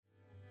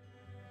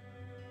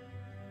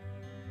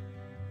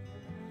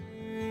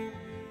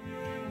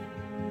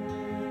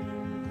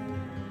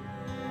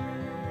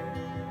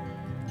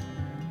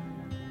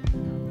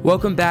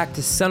Welcome back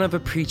to Son of a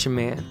Preacher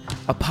Man,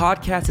 a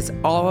podcast that's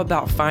all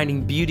about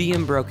finding beauty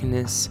in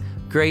brokenness,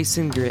 grace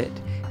and grit,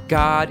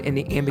 God and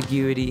the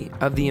ambiguity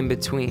of the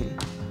in-between.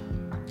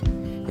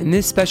 In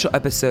this special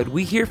episode,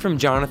 we hear from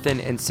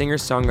Jonathan and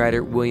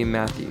singer-songwriter William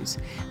Matthews.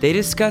 They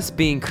discuss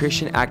being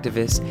Christian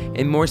activists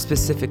and more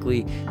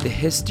specifically, the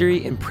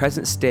history and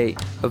present state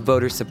of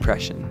voter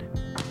suppression.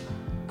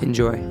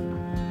 Enjoy.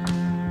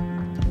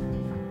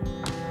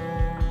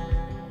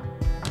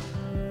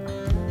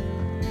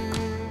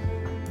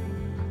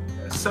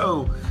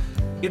 So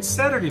it's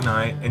Saturday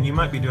night and you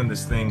might be doing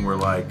this thing where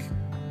like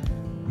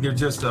you're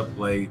just up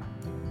late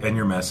and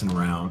you're messing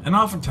around, and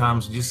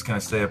oftentimes you just kind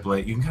of stay up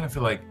late. You can kind of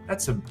feel like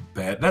that's an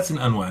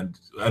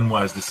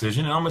unwise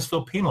decision and almost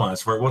feel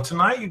penalized for it. Well,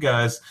 tonight, you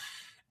guys,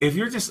 if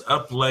you're just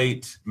up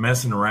late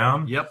messing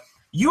around,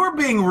 you are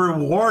being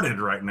rewarded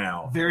right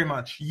now. Very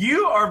much.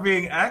 You are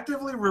being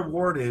actively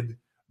rewarded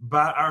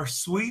by our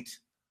sweet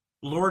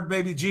Lord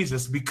baby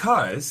Jesus,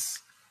 because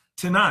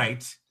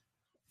tonight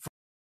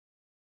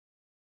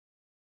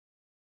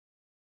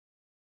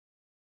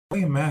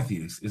William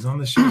Matthews is on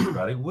the show,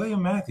 everybody.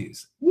 William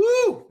Matthews.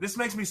 Woo! This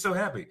makes me so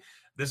happy.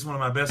 This is one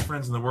of my best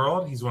friends in the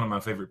world. He's one of my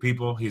favorite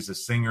people. He's a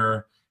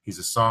singer. He's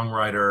a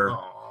songwriter.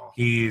 Aww.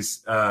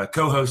 He's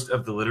co-host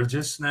of The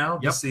Liturgist now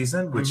this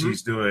season, which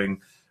he's doing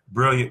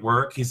brilliant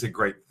work. He's a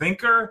great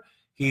thinker.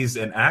 He's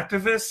an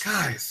activist.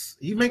 Guys,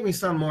 you make me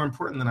sound more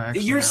important than I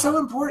actually You're am. so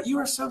important. You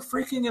are so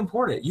freaking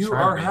important. You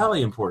are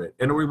highly important.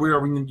 And we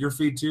are in your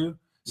feed too.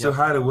 So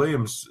hi to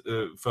William's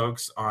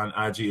folks on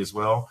IG as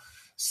well.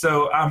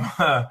 So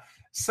I'm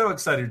so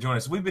excited to join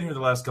us. We've been here the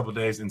last couple of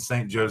days in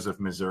St.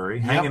 Joseph, Missouri,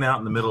 hanging out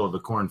in the middle of the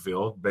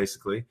cornfield,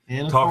 basically,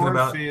 talking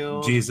about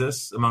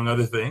Jesus, among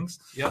other things.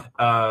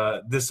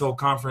 This whole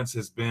conference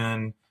has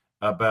been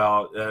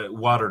about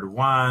Water to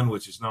Wine,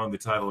 which is known the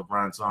title of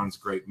Brian Song's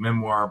great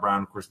memoir.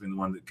 Brian, of course, being the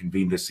one that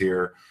convened us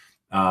here.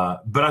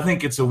 But I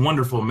think it's a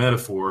wonderful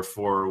metaphor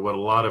for what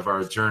a lot of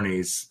our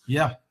journeys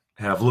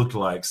have looked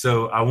like.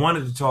 So I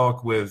wanted to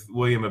talk with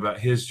William about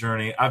his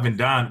journey. I've been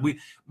dying.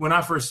 When I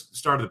first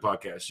started the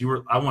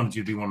podcast, I wanted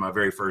you to be one of my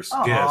very first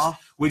guests.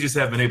 We just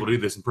haven't been able to do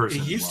this in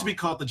person. It used to be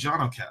called the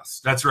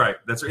Jonocast. That's right.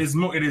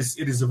 It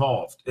is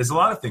evolved. As a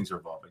lot of things are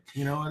evolving.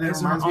 You know, it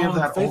reminds me of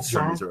that old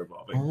song. Are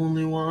evolving.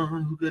 Only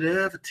one who could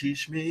ever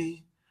teach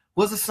me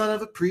was the son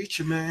of a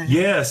preacher man.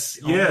 Yes.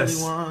 Only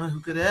one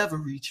who could ever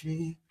reach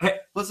me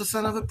was the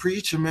son of a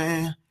preacher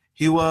man.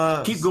 He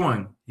was. Keep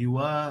going. He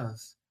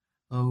was.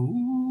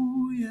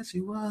 Oh, yes,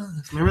 he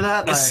was. Remember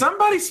that?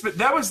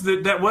 That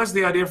was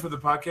the idea for the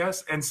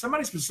podcast, and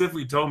somebody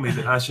specifically told me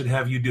that I should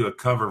have you do a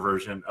cover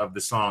version of the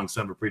song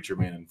 "Son of a Preacher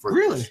Man."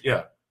 Really?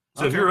 Yeah.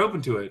 So if you're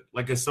open to it,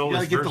 like a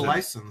soulless version. You gotta get the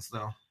license,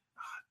 though.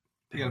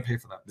 You gotta pay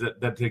for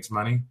that. That takes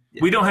money.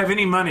 Yeah. We don't have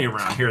any money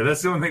around here.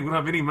 That's the only thing. We don't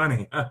have any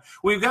money.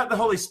 We've got the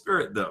Holy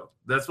Spirit, though.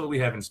 That's what we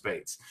have in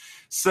spades.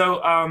 So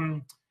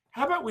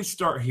how about we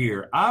start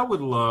here? I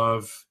would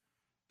love,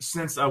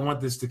 since I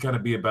want this to kind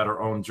of be about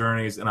our own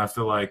journeys, and I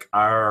feel like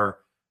our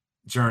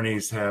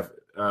journeys have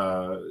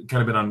kind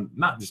of been on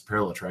not just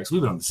parallel tracks, we've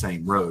been on the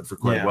same road for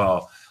quite a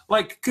while.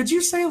 Like, could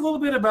you say a little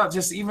bit about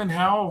just even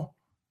how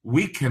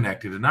we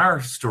connected in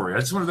our story? I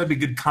just wanted that to be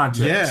good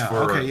context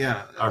for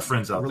our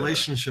friends out there.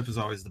 Relationship is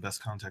always the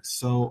best context.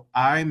 So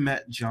I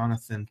met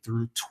Jonathan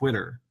through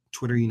Twitter.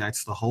 Twitter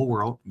unites the whole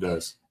world. It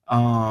does.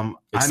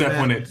 Except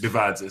when it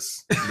divides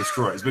us and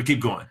destroys. But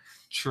keep going.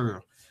 True.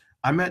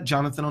 I met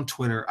Jonathan on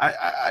Twitter.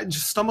 I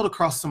just stumbled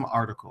across some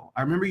article.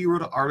 I remember you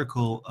wrote an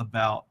article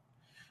about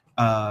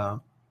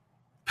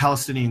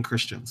Palestinian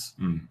Christians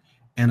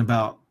and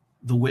about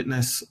the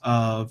witness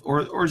of,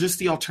 or just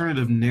the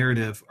alternative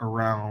narrative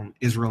around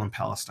Israel and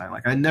Palestine.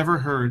 Like, I never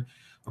heard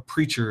a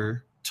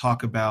preacher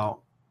talk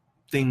about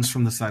things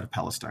from the side of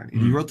Palestine.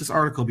 And you wrote this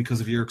article because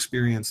of your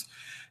experience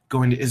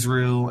going to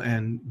Israel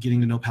and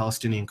getting to know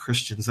Palestinian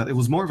Christians, that it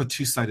was more of a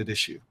two-sided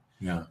issue.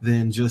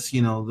 Than just,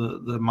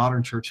 the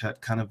modern church had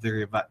kind of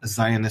very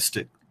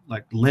Zionistic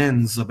like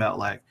lens about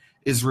like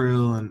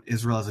Israel and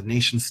Israel as a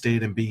nation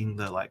state and being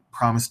the like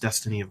promised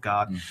destiny of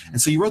God.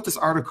 And so you wrote this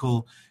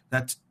article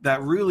that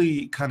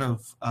really kind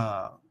of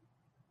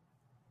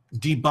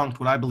debunked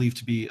what I believe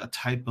to be a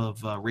type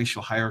of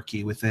racial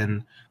hierarchy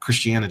within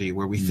Christianity,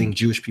 where we think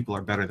Jewish people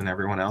are better than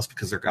everyone else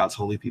because they're God's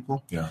holy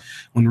people.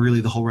 When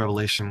really the whole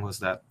revelation was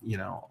that,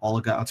 all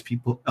of God's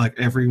people, like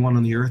everyone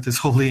on the earth is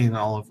holy, and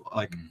all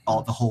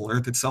of the whole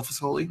earth itself is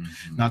holy,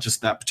 not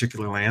just that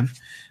particular land.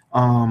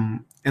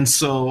 And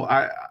so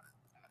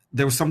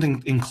there was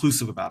something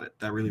inclusive about it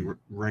that really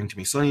rang to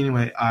me. So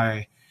anyway,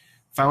 I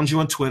found you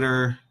on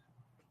Twitter,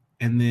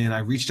 and then I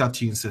reached out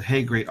to you and said,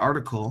 hey, great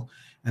article.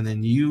 And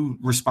then you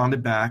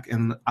responded back,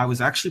 and I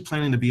was actually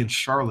planning to be in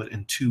Charlotte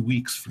in 2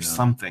 weeks for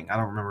something. I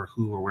don't remember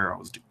who or where I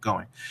was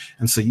going.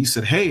 And so you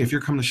said, hey, if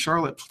you're coming to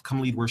Charlotte, come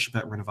lead worship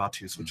at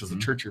Renovatus, which was the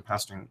church you're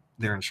pastoring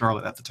there in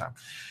Charlotte at the time.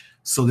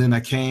 So then I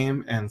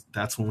came, and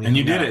that's when we. And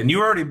you did it, and you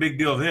were already a big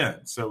deal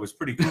then, so it was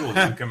pretty cool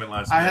that you come in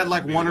last. I had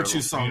like 1 or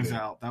 2 songs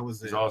out. That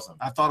was it. It was awesome.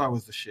 I thought I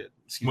was the shit.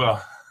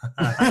 Well,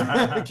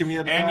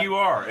 and you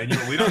are, and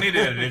we don't need to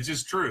edit. It's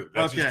just true.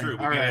 That's okay, just true.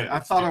 All right. I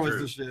thought I was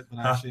the shit,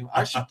 but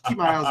I should keep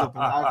my eyes open.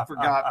 I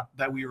forgot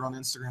that we were on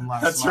Instagram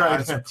Live. That's so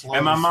right.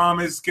 And my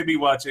mom could be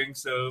watching.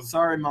 So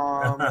sorry,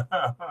 Mom.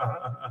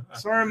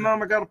 Sorry,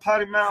 Mom. I got a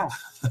potty mouth.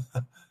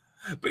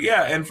 But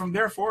yeah, and from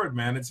there forward,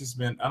 man, it's just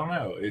been, I don't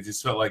know. It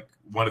just felt like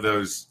one of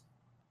those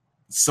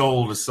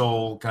soul to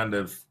soul kind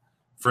of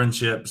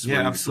friendships. Yeah,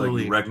 where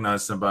absolutely. Like you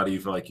recognize somebody,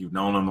 you feel like you've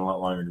known them a lot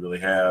longer than you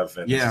really have.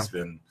 And it's just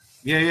been.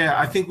 Yeah.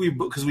 I think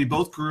because we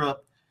both grew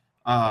up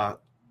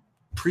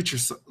preacher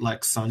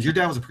like sons. Your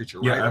dad was a preacher,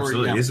 right? Yeah,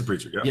 absolutely. He's a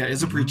preacher. Yeah,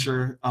 he's a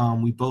preacher.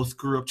 We both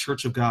grew up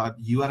Church of God.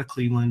 You out of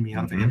Cleveland, me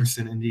out of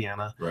Anderson,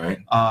 Indiana. Right.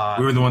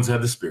 We were the ones that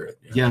had the Spirit.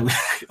 Yeah,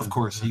 of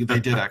course. They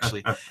did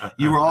actually.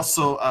 You were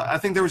also. I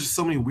think there were just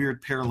so many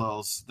weird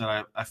parallels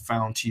that I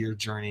found to your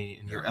journey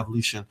and your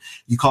evolution.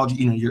 You called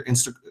your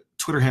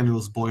Twitter handle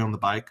was Boy on the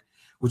Bike,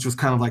 which was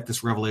kind of like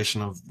this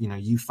revelation of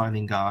you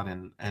finding God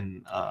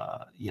and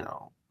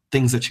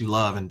things that you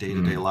love in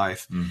day-to-day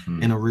life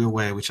in a real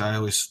way, which I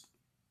always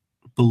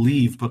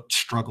believed but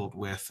struggled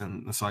with,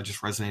 and so I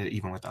just resonated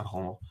even with that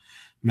whole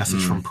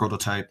message from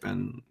Prototype.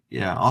 And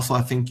also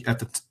I think at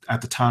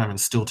the time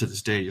and still to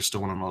this day, you're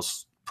still one of the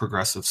most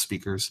progressive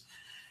speakers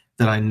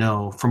that I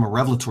know from a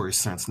revelatory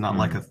sense, not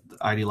like a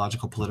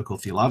ideological, political,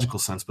 theological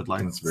sense, but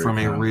like from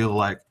a real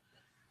like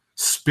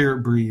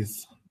spirit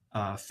breathed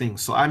thing.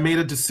 So I made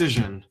a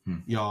decision,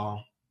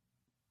 y'all,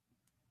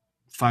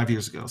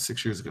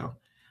 6 years ago.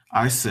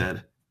 I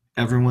said,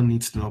 everyone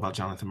needs to know about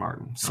Jonathan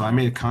Martin. So I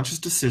made a conscious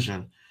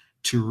decision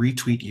to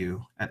retweet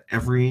you at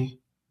every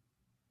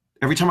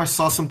time I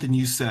saw something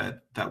you said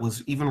that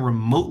was even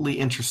remotely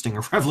interesting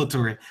or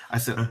revelatory. I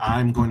said,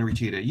 I'm going to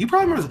retweet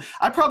it.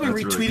 I probably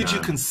retweeted really you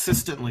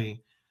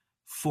consistently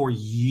for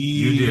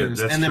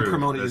years and then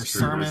promoted your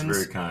sermons. That's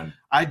very kind.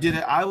 I did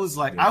it. I was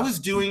like, I was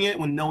doing it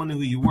when no one knew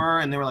who you were.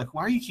 And they were like,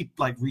 why do you keep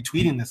like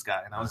retweeting this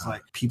guy? And I was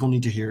like, people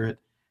need to hear it.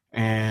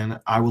 And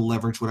I will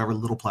leverage whatever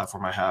little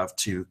platform I have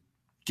to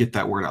get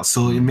that word out.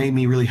 So it made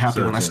me really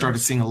happy when I started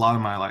seeing a lot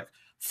of my like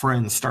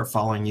friends start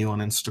following you on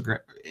Instagram,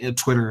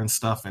 Twitter and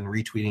stuff, and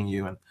retweeting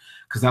you. And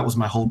because that was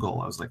my whole goal.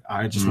 I was like,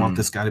 I just want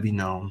this guy to be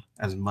known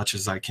as much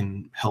as I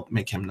can help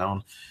make him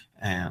known.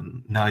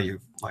 And now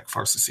you've like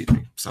far succeeded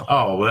me. So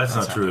that's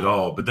not true at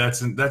all. But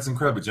that's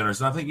incredibly generous.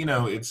 And I think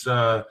it's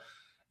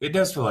it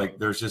does feel like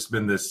there's just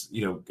been this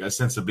a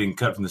sense of being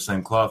cut from the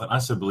same cloth. And I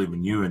so believe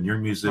in you and your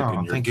music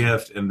and your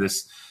gift and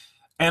this.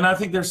 And I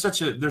think there's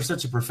such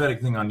a prophetic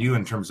thing on you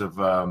in terms of.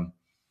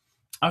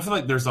 I feel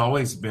like there's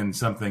always been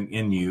something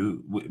in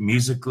you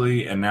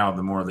musically, and now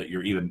the more that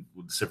you're even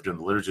sipped in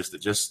the liturgist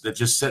that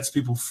just sets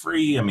people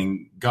free. I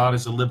mean, God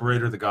is a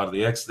liberator, the God of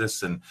the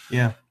Exodus, and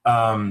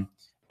and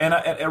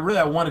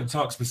I wanted to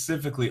talk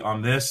specifically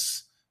on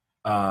this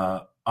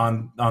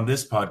on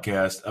this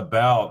podcast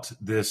about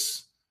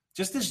this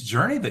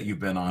journey that you've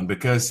been on,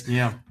 because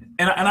and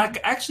I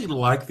actually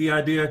like the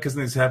idea, because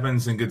this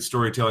happens in good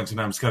storytelling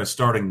sometimes, kind of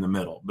starting in the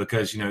middle,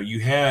 because you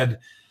had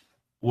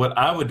what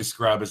I would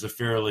describe as a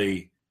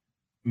fairly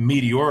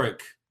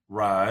meteoric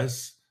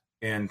rise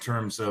in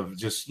terms of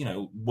just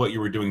what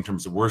you were doing in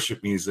terms of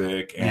worship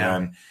music,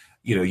 and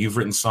you've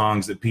written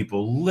songs that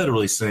people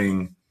literally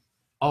sing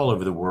all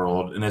over the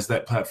world, and as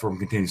that platform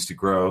continues to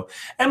grow,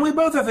 and we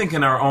both, I think,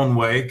 in our own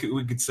way,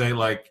 we could say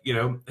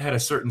had a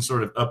certain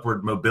sort of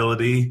upward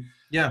mobility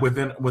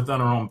within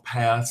our own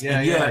paths.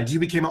 You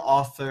became an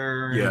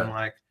author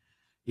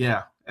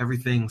and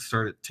everything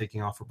started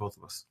taking off for both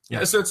of us.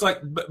 So it's like,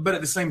 but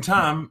at the same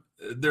time,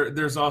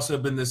 there's also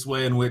been this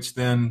way in which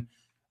then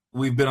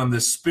we've been on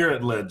this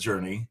spirit-led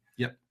journey.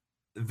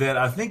 That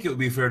I think it would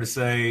be fair to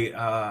say,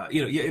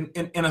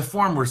 in a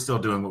form, we're still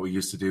doing what we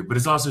used to do, but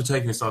it's also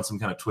taking us on some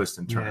kind of twists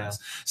and turns.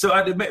 So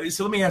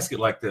let me ask it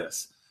like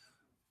this.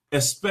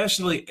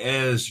 Especially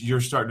as you're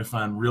starting to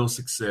find real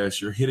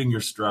success, you're hitting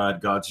your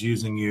stride, God's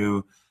using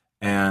you,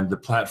 and the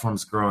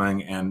platform's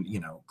growing, and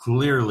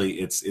clearly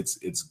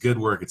it's good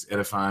work, it's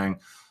edifying.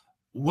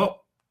 What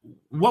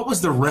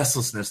was the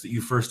restlessness that you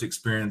first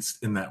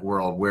experienced in that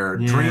world where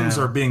dreams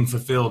are being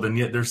fulfilled, and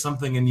yet there's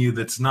something in you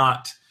that's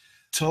not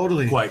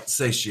totally quite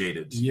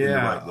satiated in the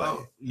right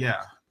way?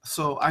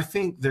 So I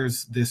think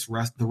there's this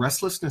the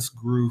restlessness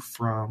grew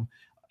from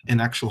an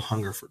actual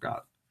hunger for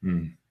God.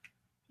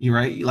 You're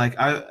right. Like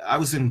I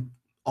was in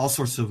all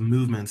sorts of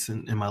movements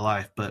in my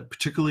life, but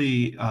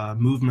particularly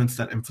movements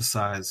that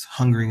emphasize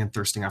hungering and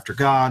thirsting after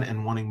God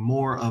and wanting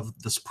more of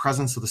this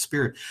presence of the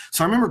Spirit.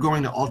 So I remember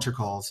going to altar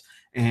calls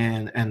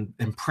and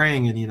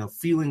praying and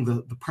feeling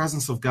the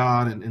presence of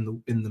God and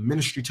in the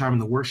ministry time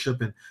and the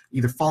worship, and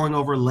either falling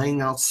over, laying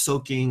out,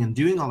 soaking, and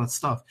doing all that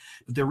stuff.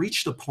 But there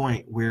reached a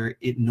point where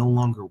it no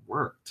longer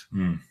worked.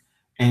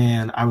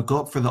 And I would go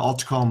up for the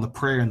altar call and the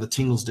prayer, and the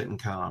tingles didn't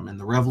come, and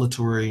the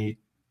revelatory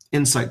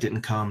insight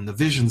didn't come, the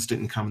visions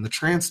didn't come, and the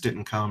trance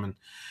didn't come, and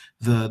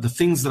the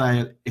things that I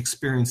had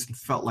experienced and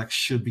felt like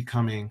should be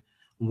coming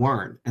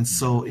weren't. And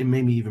so it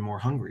made me even more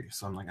hungry.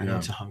 So I'm like, I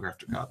need to hunger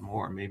after God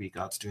more. Maybe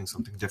God's doing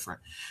something different.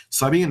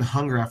 So I began to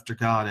hunger after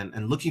God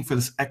and looking for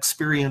this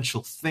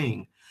experiential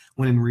thing,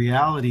 when in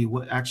reality,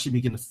 what actually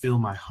began to fill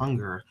my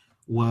hunger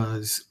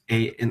was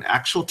an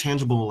actual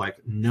tangible, like,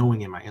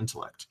 knowing in my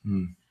intellect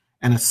and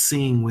a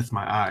seeing with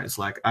my eyes.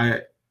 Like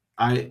I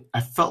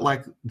felt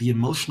like the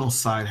emotional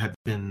side had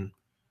been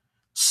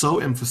so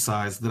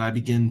emphasized that I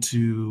began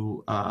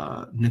to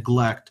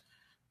neglect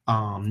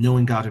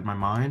knowing God in my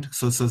mind.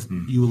 So it says,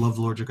 you will love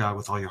the Lord your God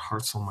with all your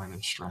heart, soul, mind,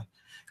 and strength.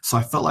 So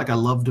I felt like I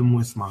loved him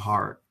with my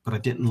heart, but I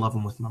didn't love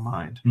him with my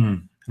mind.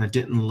 And I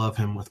didn't love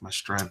him with my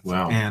strength.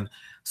 Wow. And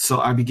so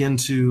I began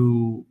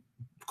to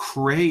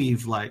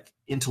crave, like,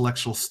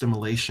 intellectual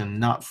stimulation,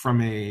 not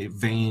from a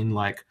vain,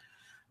 like,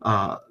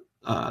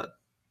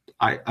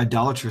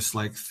 idolatrous,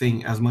 like,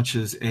 thing, as much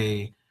as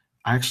I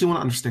actually want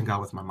to understand God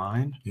with my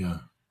mind. Yeah.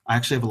 I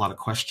actually have a lot of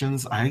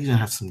questions. I even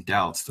have some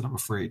doubts that I'm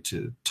afraid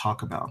to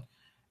talk about.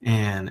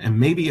 And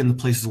maybe in the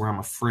places where I'm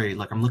afraid,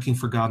 like, I'm looking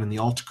for God in the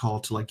altar call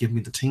to, like, give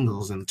me the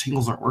tingles, and the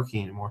tingles aren't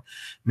working anymore.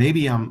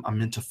 Maybe I'm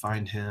meant to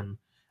find him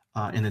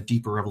in a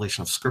deeper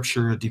revelation of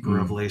Scripture, a deeper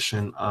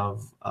revelation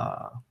of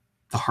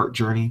the heart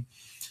journey.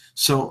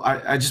 So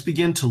I just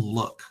began to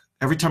look.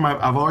 Every time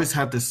I've always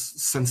had this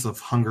sense of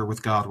hunger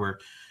with God, where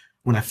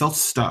when I felt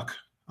stuck,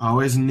 I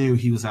always knew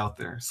he was out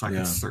there, so I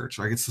could search.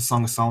 Like, it's the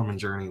Song of Solomon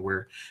journey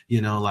where,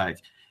 like,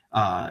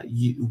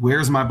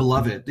 where's my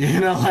beloved?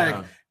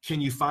 Like, can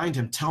you find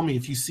him? Tell me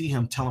if you see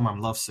him, tell him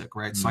I'm lovesick,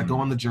 right? So I go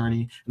on the journey,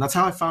 and that's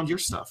how I found your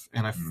stuff.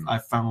 And I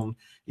found,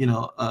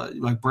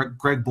 like,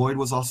 Greg Boyd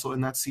was also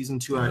in that season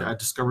too. I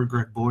discovered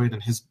Greg Boyd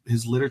and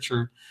his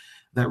literature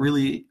that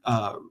really,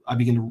 I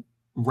began to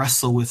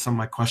wrestle with some of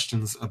my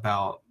questions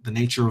about the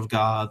nature of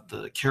God,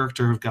 the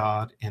character of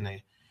God in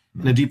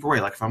a deeper way.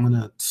 Like, if I'm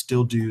going to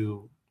still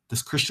do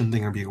this Christian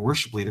thing or be a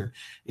worship leader,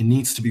 it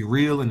needs to be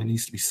real and it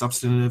needs to be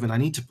substantive, and I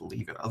need to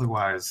believe it.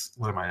 Otherwise,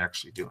 what am I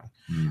actually doing?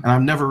 And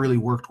I've never really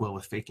worked well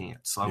with faking it.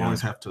 So I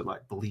always have to,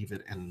 like, believe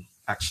it and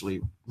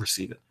actually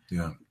receive it.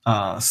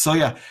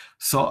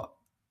 So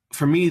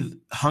for me,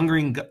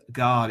 hungering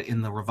God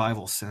in the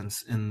revival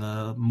sense, in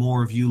the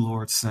more of you,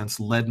 Lord sense,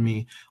 led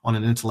me on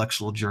an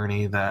intellectual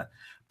journey that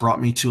brought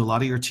me to a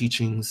lot of your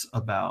teachings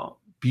about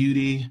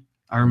beauty.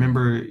 I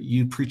remember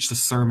you preached a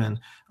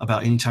sermon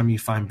about anytime you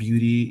find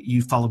beauty,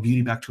 you follow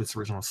beauty back to its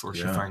original source,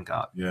 you find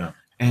God. Yeah.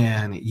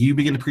 And you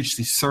begin to preach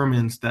these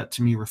sermons that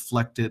to me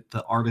reflected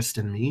the artist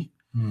in me.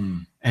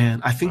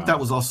 And I think that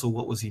was also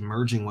what was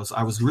emerging. Was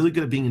I was really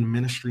good at being in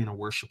ministry and a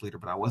worship leader,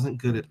 but I wasn't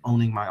good at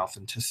owning my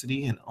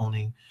authenticity and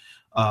owning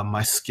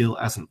my skill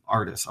as an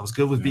artist. I was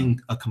good with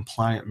being a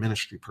compliant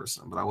ministry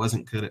person, but I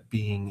wasn't good at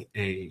being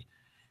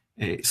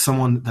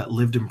someone that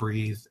lived and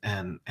breathed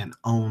and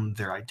owned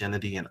their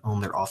identity and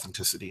owned their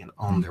authenticity and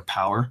owned their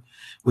power,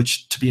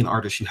 which, to be an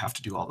artist, you have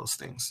to do all those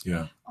things.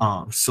 Yeah.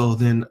 So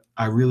then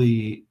I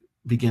really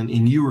began,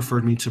 and you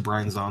referred me to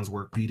Brian Zahn's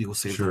work, Beauty Will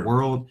Save the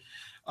World.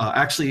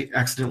 Actually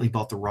accidentally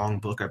bought the wrong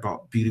book. I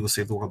bought Beauty Will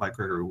Save the World by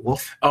Gregory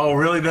Wolfe. Oh,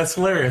 really? That's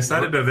hilarious. I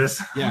didn't know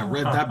this. Yeah, I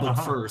read that book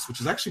first,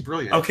 which is actually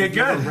brilliant. Okay,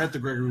 good. I read the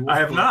Gregory Wolfe I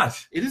have book.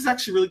 not. It is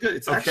actually really good.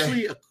 It's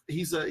actually, I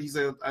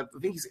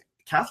think he's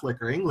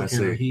Catholic or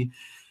Anglican.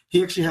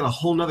 He actually had a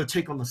whole nother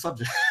take on the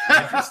subject.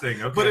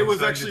 Interesting. Okay. But it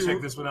was so actually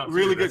check this one out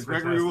really too. good.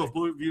 Gregory Wolfe,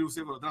 Beauty Will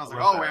Save the World. And I was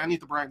like, wait, I need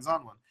the Brian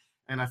Zahn one.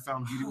 And I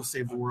found Beauty Will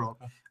Save the World.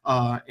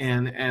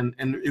 And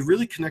it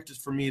really connected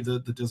for me the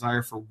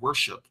desire for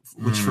worship,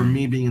 which for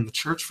me, being in the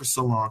church for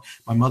so long,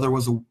 my mother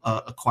was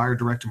a choir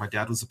director, my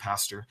dad was a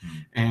pastor,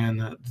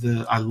 and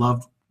I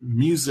loved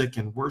music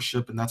and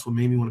worship, and that's what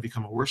made me want to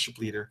become a worship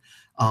leader,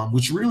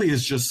 which really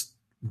is just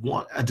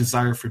a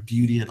desire for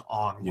beauty and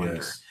awe and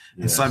wonder.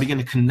 And so I began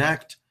to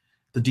connect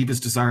the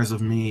deepest desires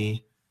of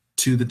me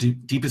to the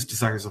deepest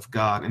desires of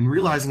God, and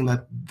realizing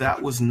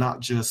that was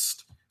not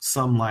just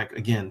some, like,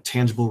 again,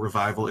 tangible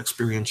revival,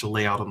 experiential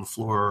layout on the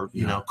floor,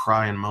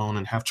 cry and moan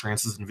and have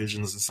trances and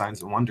visions and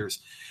signs and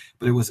wonders,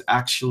 but it was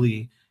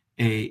actually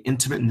a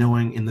intimate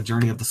knowing in the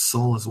journey of the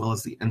soul as well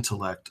as the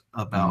intellect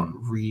about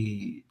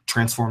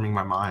transforming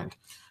my mind.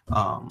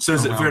 So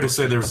is it fair to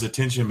say there was a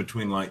tension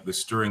between, like, the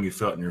stirring you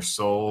felt in your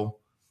soul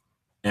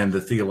and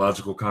the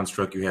theological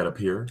construct you had up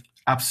here?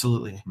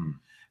 Absolutely.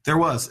 There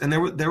was. And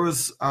there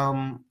was,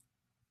 I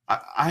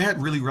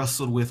had really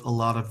wrestled with a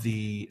lot of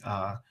the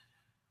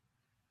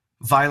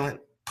violent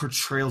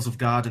portrayals of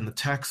God in the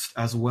text,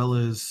 as well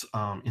as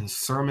in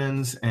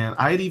sermons. And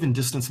I had even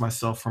distanced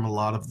myself from a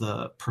lot of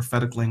the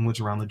prophetic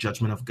language around the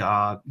judgment of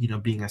God,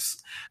 being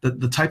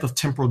the type of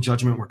temporal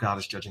judgment where God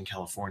is judging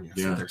California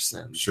for their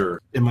sins.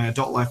 Sure. In my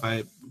adult life, I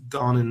had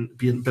gone and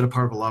been a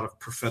part of a lot of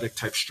prophetic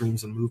type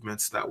streams and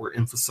movements that were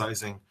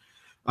emphasizing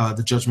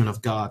the judgment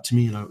of God to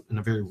me in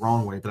a very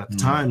wrong way. But at the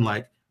time,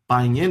 like,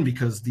 buying in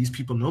because these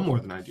people know more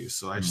than I do.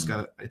 So I just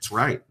it's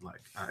right.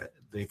 Like,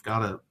 they've got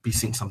to be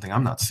seeing something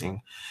I'm not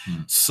seeing.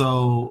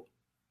 So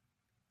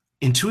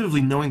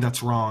intuitively knowing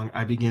that's wrong,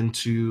 I begin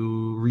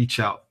to reach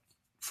out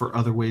for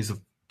other ways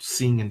of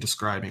seeing and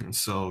describing. And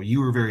so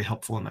you were very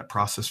helpful in that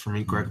process for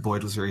me. Greg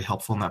Boyd was very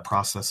helpful in that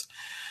process.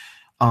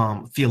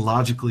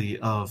 theologically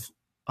of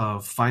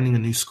finding a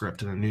new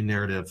script and a new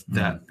narrative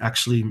that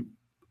actually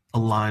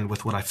aligned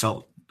with what I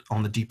felt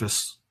on the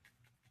deepest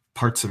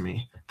parts of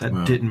me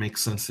that didn't make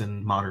sense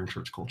in modern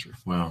church culture.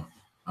 Wow.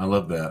 I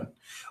love that.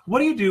 What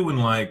do you do when,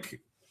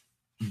 like,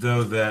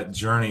 though that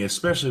journey,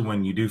 especially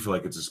when you do feel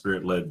like it's a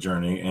Spirit-led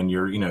journey and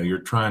you're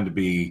trying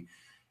to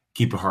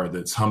keep a heart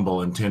that's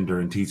humble and tender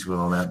and teachable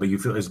and all that, but you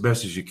feel as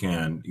best as you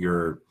can,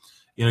 you're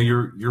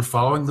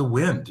following the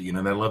wind,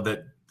 and I love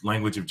that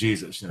language of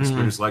Jesus.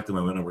 Spirit is like the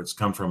wind, wherever it's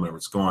come from, wherever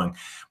it's going.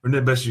 We're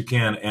doing the best you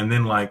can. And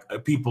then, like,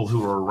 people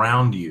who are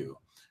around you,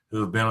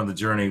 who have been on the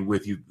journey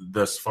with you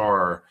thus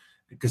far,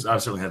 because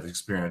I've certainly had the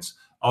experience,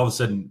 all of a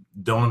sudden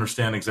don't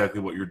understand exactly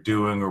what you're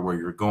doing or where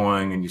you're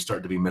going, and you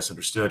start to be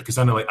misunderstood. Because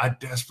I know, like, I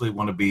desperately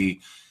want to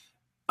be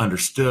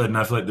understood, and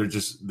I feel like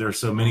there are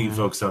so many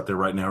folks out there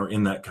right now who are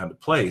in that kind of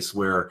place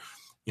where,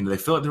 they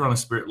feel like they're on a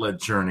Spirit-led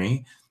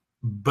journey,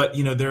 but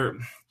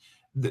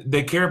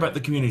they care about the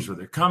communities where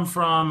they come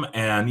from,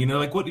 and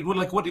what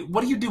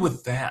do you do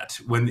with that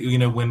when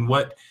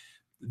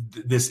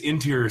this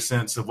interior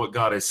sense of what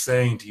God is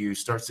saying to you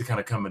starts to kind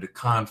of come into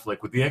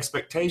conflict with the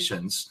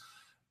expectations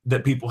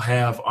that people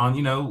have on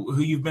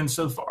who you've been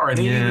so far, and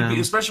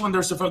especially when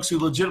there's some folks who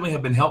legitimately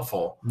have been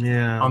helpful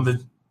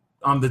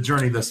on the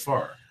journey thus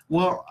far.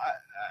 Well,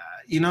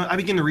 I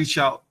begin to reach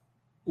out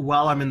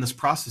while I'm in this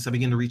process. I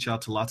begin to reach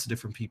out to lots of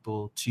different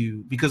people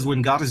because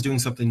when God is doing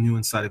something new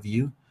inside of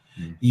you,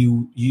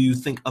 you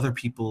think other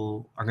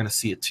people are going to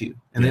see it too,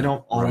 and they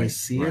don't always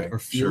see it or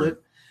feel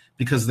it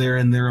because they're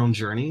in their own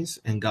journeys,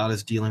 and God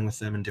is dealing with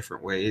them in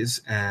different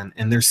ways, and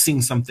they're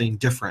seeing something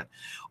different,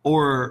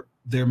 or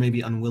they're maybe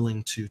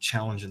unwilling to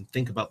challenge and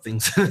think about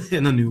things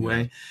in a new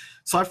way.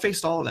 So I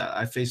faced all of that.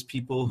 I faced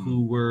people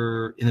who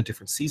were in a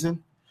different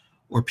season,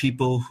 or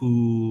people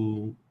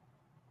who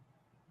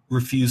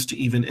refused to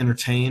even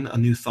entertain a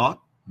new thought.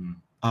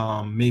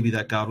 Maybe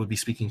that God would be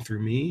speaking through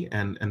me,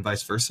 and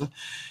vice versa.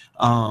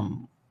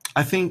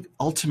 I think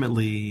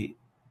ultimately,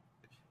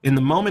 in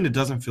the moment, it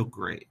doesn't feel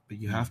great, but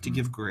you have to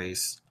give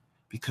grace,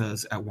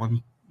 because at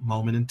one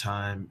moment in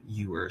time,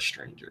 you were a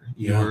stranger,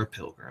 you were a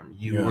pilgrim,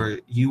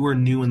 you were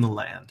new in the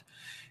land.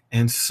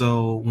 And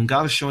so when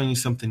God is showing you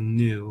something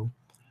new,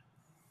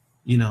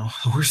 the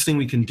worst thing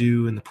we can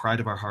do in the pride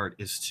of our heart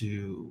is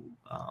to,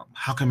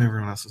 how come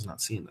everyone else is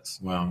not seeing this?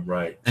 Well,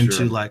 right. And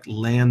to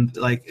land,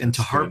 and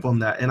to harp on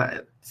that.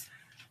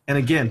 And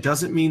again,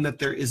 doesn't mean that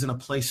there isn't a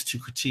place to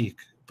critique,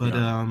 but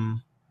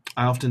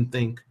I often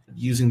think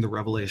using the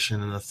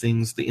revelation and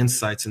the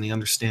insights and the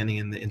understanding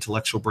and the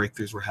intellectual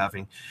breakthroughs we're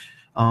having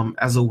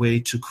as a way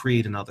to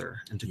create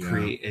another and to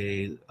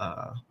create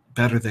a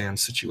better than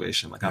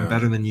situation. Like, I'm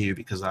better than you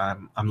because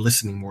I'm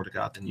listening more to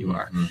God than you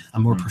are.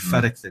 I'm more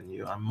prophetic than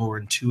you. I'm more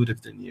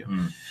intuitive than you.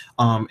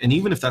 And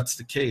even if that's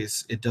the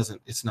case,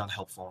 it's not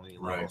helpful on any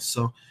level. Right.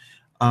 So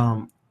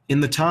in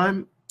the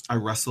time I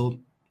wrestled,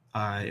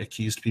 I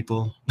accused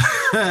people.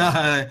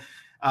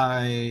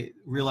 I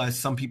realized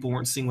some people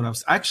weren't seeing what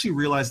I actually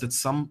realized at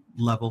some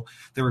level,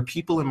 there were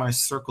people in my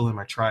circle, in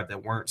my tribe,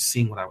 that weren't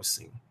seeing what I was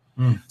seeing.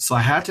 So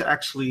I had to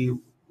actually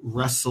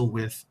wrestle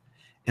with,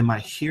 am I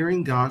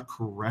hearing God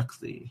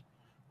correctly,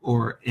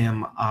 or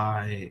am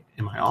I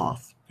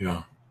off?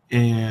 Yeah.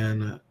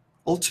 And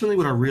ultimately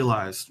what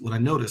I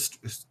noticed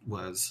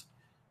was,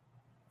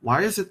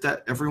 why is it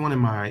that everyone in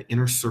my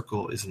inner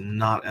circle is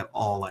not at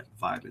all like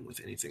vibing with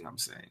anything I'm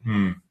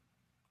saying?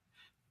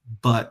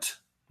 But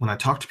when I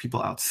talk to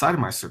people outside of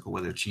my circle,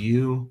 whether it's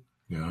you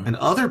and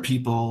other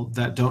people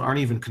that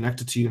aren't even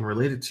connected to you and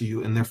related to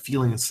you, and they're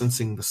feeling and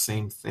sensing the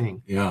same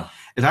thing. Yeah.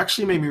 It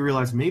actually made me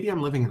realize maybe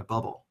I'm living in a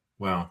bubble.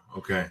 Wow.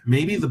 Okay.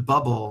 Maybe the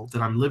bubble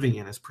that I'm living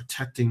in is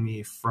protecting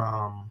me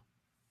from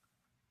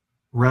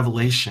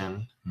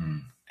revelation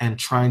and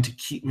trying to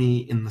keep me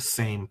in the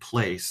same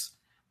place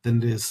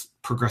than it is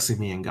progressing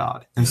me in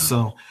God. And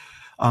so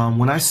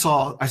when I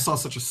saw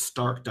such a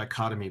stark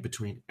dichotomy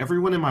between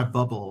everyone in my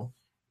bubble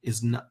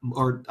is not,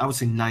 or I would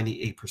say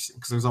 98%,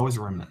 because there's always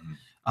a remnant.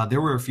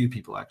 There were a few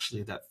people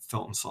actually that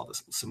felt and saw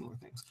this similar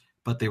things,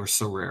 but they were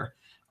so rare.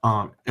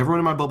 Everyone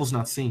in my bubble's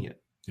not seeing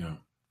it. Yeah.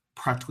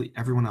 Practically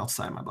everyone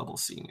outside my bubble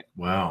is seeing it.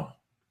 Wow.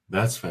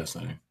 That's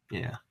fascinating.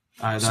 Yeah.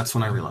 That's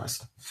when I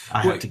realized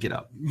I had to get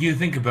up. You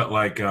think about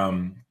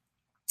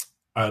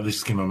this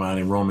just came to my mind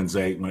in Romans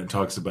 8 when it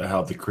talks about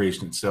how the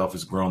creation itself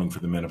is groaning for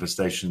the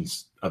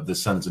manifestations of the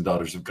sons and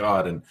daughters of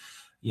God, and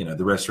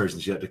the restoration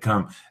is yet to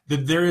come.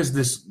 That there is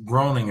this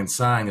groaning and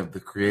sighing of the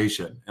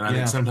creation. And I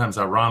think sometimes,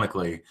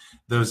 ironically,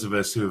 those of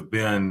us who have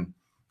been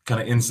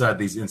kind of inside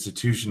these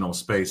institutional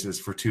spaces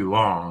for too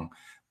long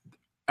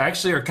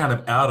actually are kind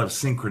of out of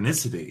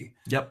synchronicity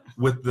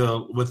with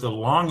the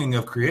longing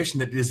of creation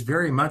that is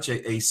very much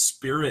a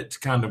spirit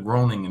kind of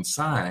groaning and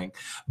sighing.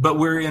 But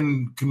we're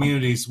in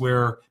communities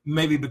where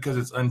maybe because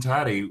it's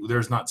untidy,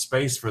 there's not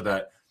space for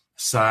that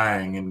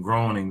sighing and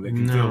groaning that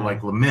can feel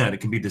like lament. It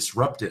can be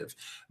disruptive.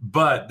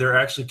 But there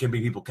actually can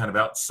be people kind of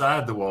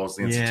outside the walls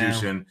of the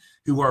institution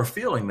who are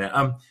feeling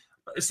that.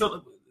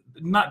 So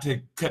not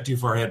to cut too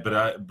far ahead, but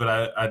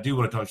I do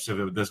want to talk to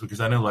you about this,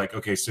 because I know,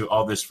 so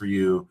all this for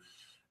you,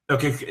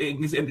 Okay,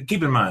 and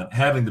keep in mind,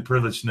 having the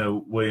privilege to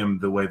know William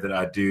the way that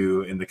I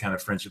do and the kind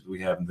of friendship that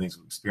we have and things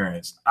we've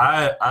experienced,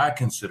 I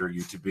consider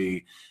you to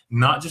be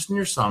not just in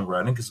your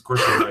songwriting, because of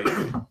course you're right.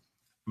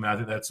 I mean, I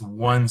think that's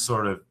one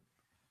sort of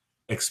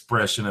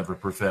expression of a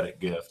prophetic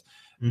gift.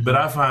 Mm-hmm. But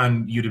I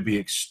find you to be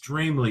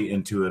extremely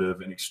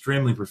intuitive and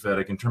extremely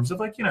prophetic in terms of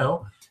like,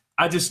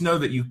 I just know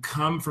that you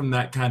come from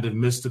that kind of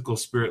mystical,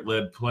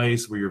 spirit-led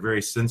place where you're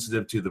very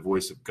sensitive to the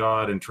voice of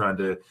God and trying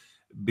to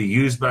be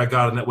used by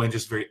God in that way and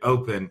just very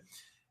open.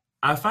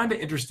 I find it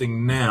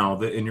interesting now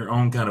that in your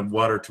own kind of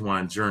water to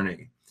wine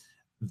journey,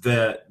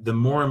 that the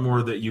more and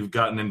more that you've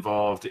gotten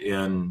involved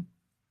in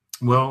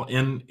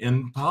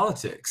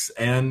politics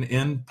and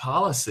in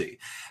policy.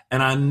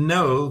 And I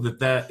know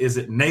that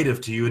isn't native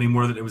to you any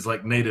more than it was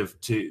like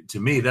native to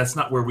me. That's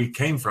not where we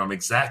came from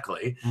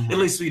exactly, at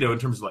least, in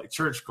terms of like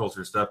church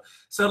culture stuff.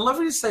 So I'd love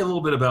for you to say a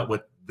little bit about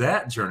what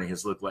that journey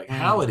has looked like,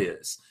 how it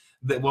is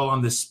that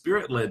on this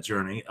spirit-led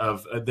journey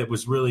of that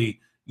was really,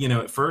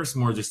 at first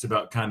more just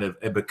about kind of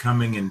a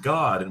becoming in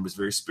God, and it was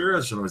very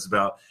spiritual. It was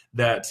about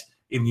that,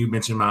 and you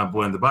mentioned my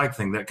boy on the bike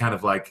thing, that kind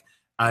of like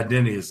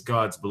identity as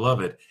God's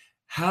beloved.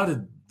 How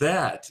did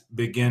that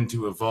begin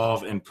to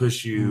evolve and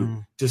push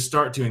you to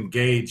start to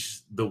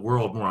engage the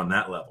world more on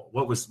that level?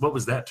 What was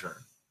that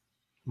turn?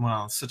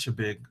 Wow, such a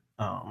big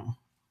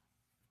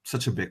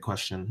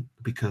question,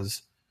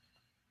 because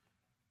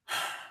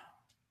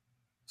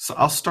so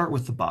I'll start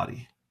with the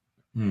body.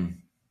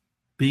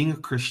 Being a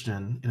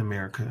Christian in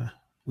America,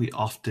 we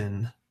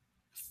often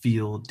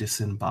feel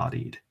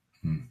disembodied.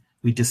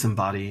 We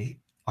disembody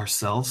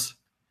ourselves.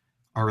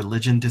 Our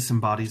religion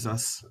disembodies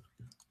us,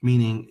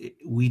 meaning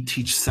we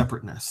teach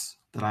separateness,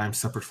 that I am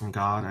separate from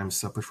God, I'm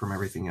separate from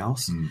everything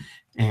else.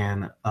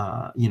 And,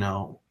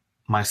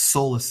 my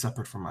soul is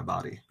separate from my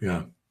body.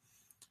 Yeah.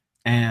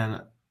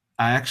 And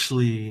I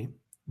actually,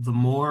 the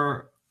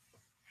more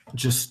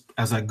just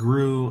as I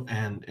grew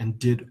and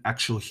did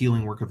actual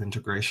healing work of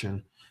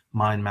integration,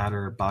 mind,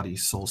 matter, body,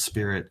 soul,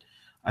 spirit,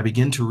 I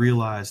began to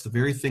realize the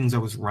very things I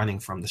was running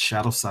from, the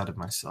shadow side of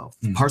myself,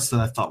 the parts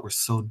that I thought were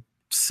so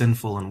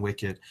sinful and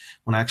wicked,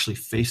 when I actually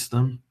faced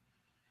them,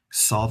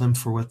 saw them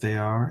for what they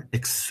are,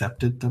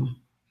 accepted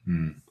them,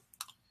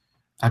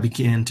 I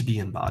began to be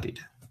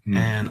embodied.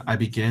 And I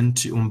began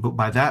to, but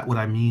by that, what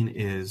I mean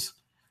is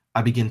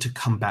I begin to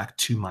come back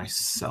to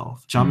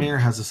myself. John Mayer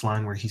has this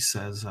line where he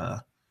says,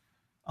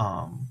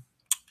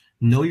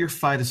 know your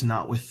fight is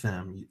not with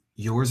them.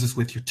 Yours is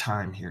with your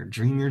time here.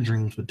 Dream your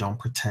dreams, but don't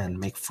pretend.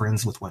 Make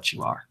friends with what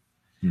you are.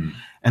 And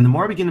the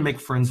more I begin to make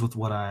friends with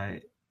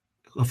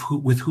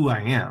with who I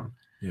am,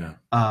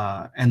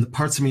 and the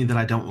parts of me that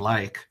I don't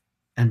like,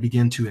 and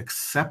begin to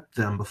accept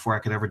them before I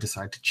could ever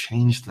decide to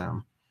change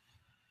them,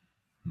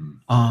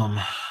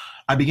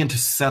 I began to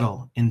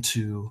settle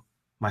into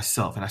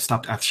myself, and I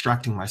stopped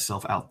abstracting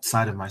myself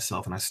outside of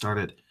myself, and I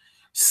started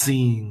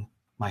seeing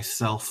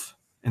myself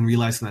and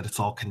realizing that it's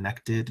all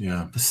connected.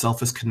 The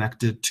self is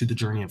connected to the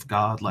journey of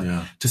God.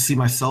 To see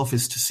myself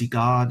is to see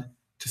God.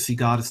 To see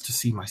God is to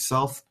see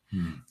myself.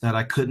 That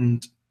I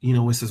couldn't,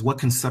 it says, what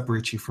can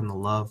separate you from the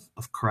love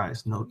of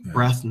Christ? No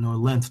breadth, no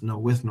length, no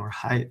width, nor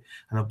height.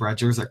 I know Brad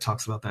Jerzak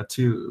talks about that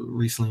too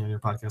recently on your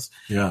podcast.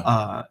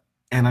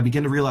 And I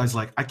began to realize,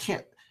 like, I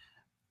can't,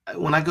 I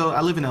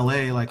live in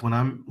LA, like when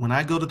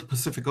I go to the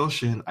Pacific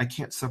Ocean, I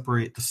can't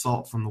separate the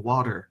salt from the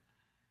water.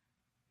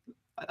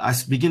 I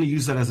begin to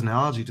use that as an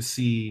analogy to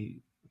see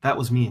that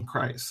was me in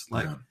Christ.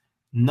 Like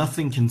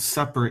nothing can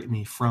separate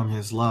me from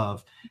his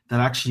love. That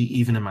actually,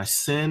 even in my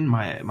sin,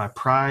 my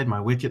pride, my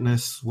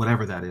wickedness,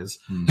 whatever that is,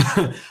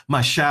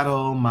 my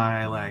shadow,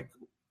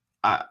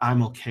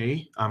 I'm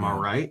okay. I'm all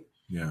right.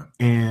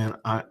 And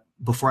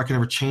before I can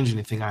ever change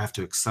anything, I have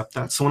to accept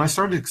that. So when I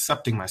started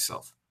accepting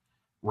myself,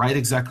 right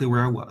exactly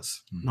where I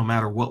was, no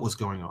matter what was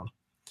going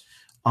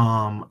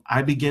on,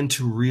 I began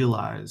to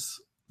realize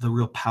the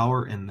real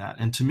power in that.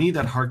 And to me,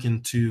 that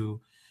harkened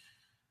to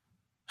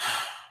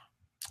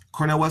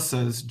Cornel West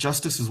says,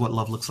 justice is what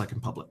love looks like in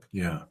public.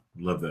 Yeah,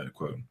 love that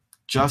quote.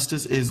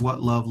 Justice is what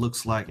love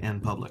looks like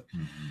in public.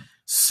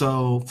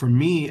 So for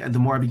me, the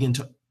more I begin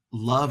to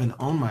love and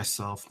own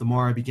myself, the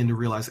more I begin to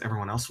realize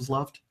everyone else was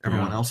loved,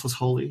 everyone else was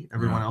holy,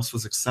 everyone else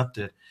was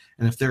accepted.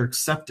 And if they're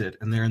accepted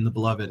and they're in the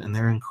beloved and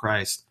they're in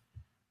Christ,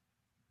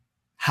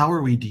 how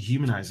are we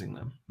dehumanizing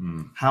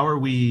them? How are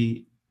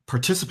we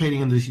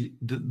participating in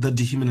the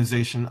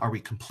dehumanization? Are we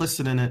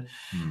complicit in it?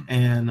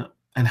 And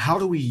how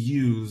do we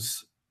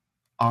use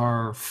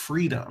our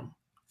freedom?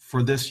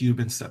 For this, you've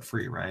been set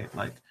free, right?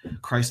 Like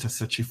Christ has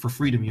set you for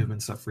freedom. You've been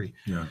set free.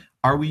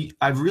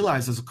 I've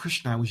realized as a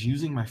Christian, I was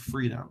using my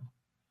freedom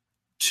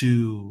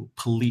to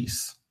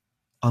police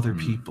other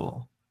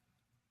people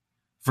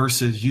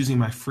versus using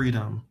my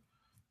freedom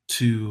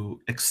to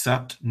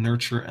accept,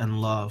 nurture, and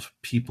love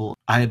people.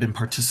 I had been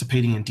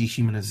participating in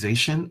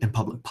dehumanization in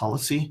public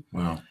policy.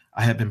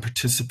 I had been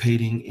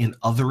participating in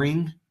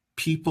othering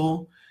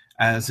people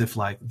as if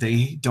like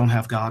they don't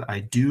have God, I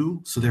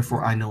do. So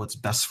therefore I know what's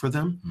best for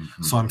them.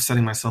 So I'm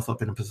setting myself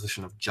up in a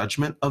position of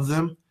judgment of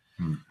them.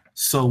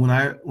 So when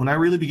I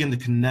really begin to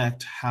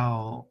connect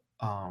how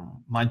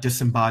my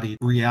disembodied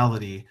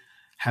reality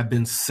had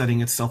been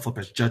setting itself up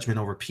as judgment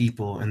over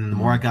people. And then the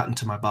more I got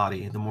into my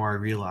body, the more I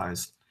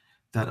realized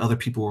that other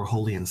people were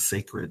holy and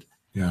sacred.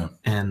 Yeah.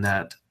 And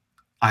that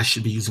I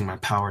should be using my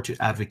power to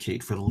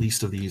advocate for the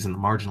least of these and the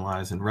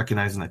marginalized, and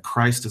recognizing that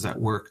Christ is at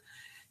work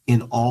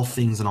in all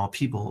things and all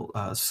people.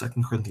 2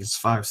 Corinthians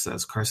 5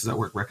 says Christ is at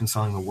work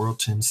reconciling the world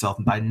to himself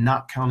by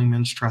not counting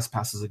men's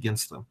trespasses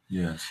against them,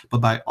 yes, but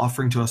by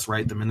offering to us,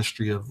 right, the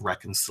ministry of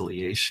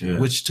reconciliation, yes,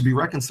 which to be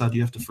reconciled,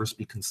 you have to first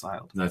be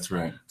conciled. That's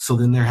right. So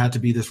then there had to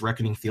be this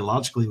reckoning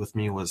theologically with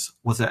me. Was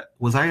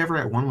I ever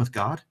at one with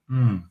God?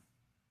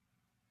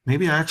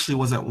 Maybe I actually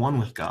was at one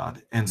with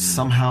God, and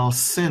somehow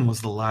sin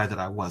was the lie that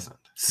I wasn't.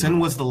 Sin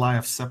was the lie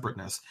of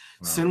separateness.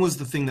 Wow. Sin was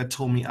the thing that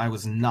told me I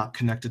was not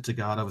connected to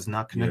God. I was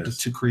not connected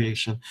to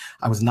creation.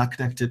 I was not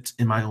connected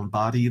in my own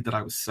body, that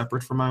I was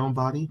separate from my own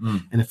body.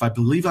 And if I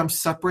believe I'm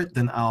separate,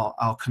 then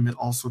I'll commit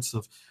all sorts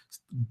of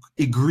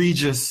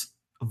egregious,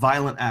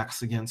 violent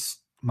acts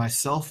against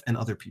myself and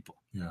other people.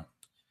 Yeah.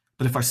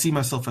 But if I see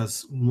myself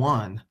as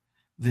one,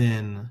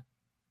 then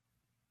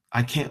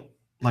I can't,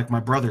 like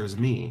my brother is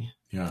me.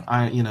 Yeah.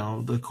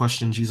 The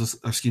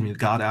question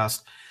God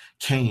asked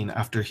Cain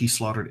after he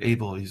slaughtered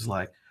Abel, he's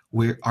like,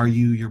 where are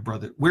you your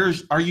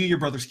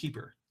brother's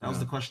keeper? That was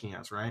the question he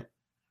asked, right?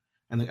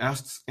 And the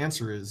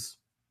answer is,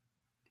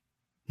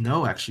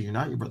 no, actually, you're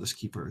not your brother's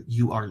keeper.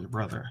 You are your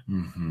brother.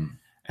 Mm-hmm.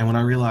 And when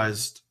I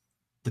realized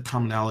the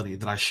commonality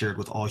that I shared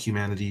with all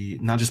humanity,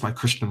 not just my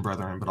Christian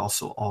brethren, but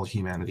also all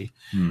humanity,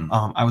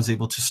 I was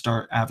able to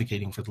start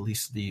advocating for the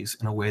least of these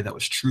in a way that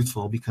was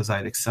truthful, because I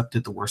had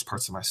accepted the worst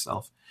parts of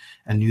myself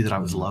and knew that I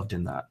was loved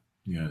in that.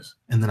 Yes.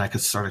 And then I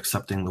could start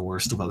accepting the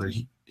worst of other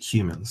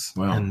humans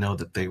and know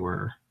that they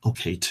were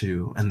okay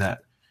too. And that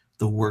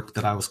the work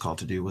that I was called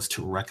to do was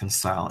to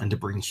reconcile and to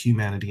bring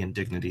humanity and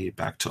dignity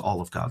back to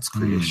all of God's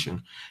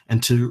creation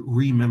and to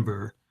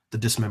remember the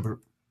dismembered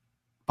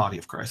body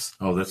of Christ.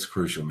 Oh, that's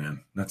crucial,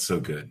 man. That's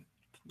so good.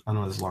 I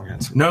know this is a long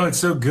answer. No, it's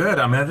so good.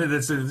 I mean, I think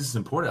this is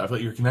important. I feel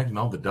like you're connecting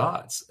all the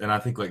dots. And I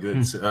think like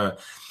it's,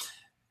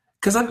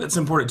 because I think it's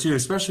important too,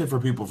 especially for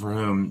people for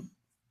whom,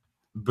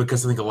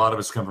 because I think a lot of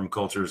us come from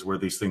cultures where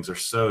these things are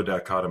so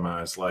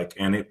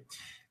dichotomized,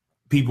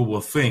 people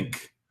will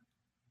think,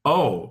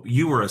 oh,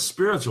 you were a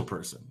spiritual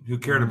person who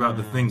cared about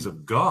the things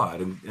of God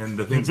and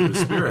the things of the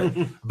Spirit,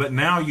 but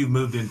now you've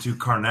moved into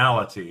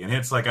carnality. And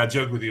it's like, I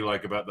joke with you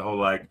like about the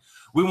whole,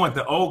 we want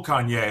the old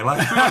Kanye,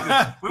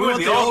 we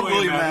want the old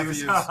William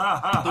Matthews.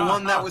 The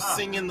one that was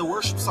singing the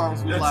worship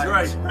songs we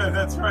liked.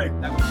 That's right.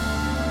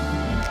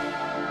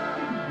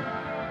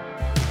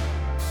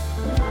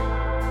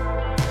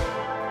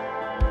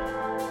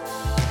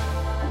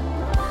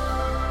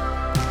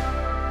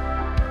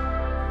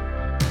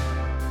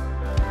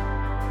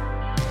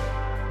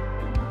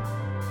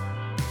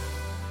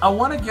 I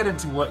want to get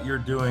into what you're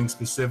doing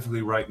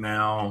specifically right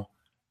now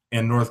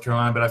in North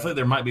Carolina, but I feel like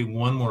there might be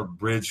one more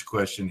bridge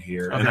question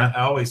here. Okay. And I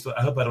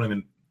hope I don't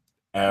even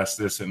ask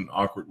this in an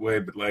awkward way,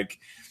 but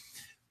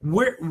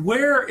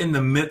where in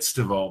the midst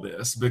of all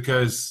this,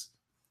 because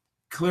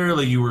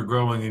clearly you were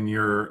growing in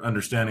your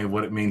understanding of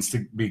what it means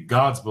to be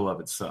God's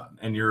beloved son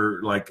and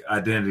your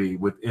identity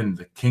within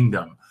the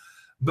kingdom.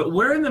 But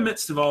where in the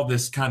midst of all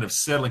this kind of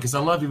settling, because I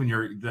love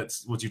even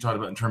that's what you talked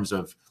about in terms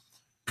of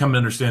coming to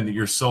understand that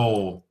your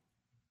soul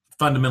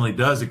fundamentally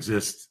does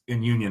exist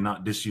in union,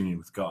 not disunion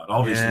with God.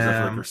 All these things I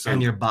feel like are so,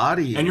 and your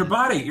body,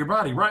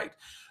 right?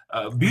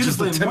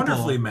 Beautifully and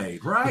wonderfully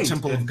made, right? The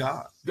temple of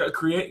God.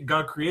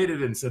 God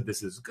created and said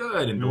this is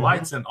good and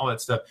delights and all that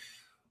stuff.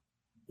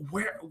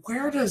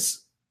 Where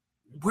does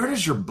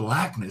your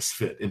blackness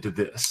fit into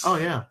this? Oh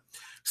yeah.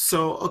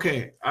 So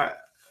okay, I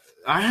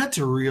had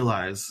to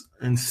realize,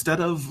 instead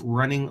of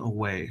running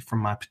away from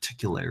my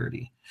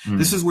particularity,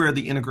 this is where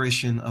the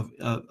integration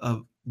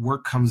of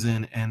work comes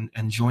in and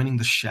joining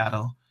the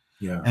shadow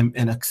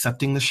and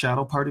accepting the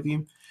shadow part of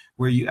you,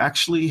 where you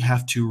actually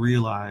have to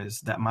realize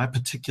that my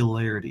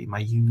particularity, my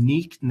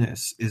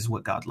uniqueness is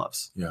what God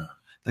loves. Yeah.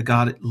 That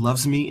God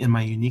loves me in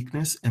my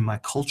uniqueness, in my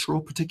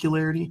cultural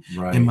particularity,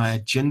 in my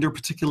gender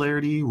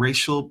particularity,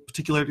 racial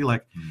particularity.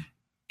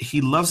 He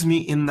loves me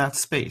in that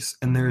space.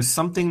 And there is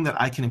something that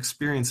I can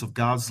experience of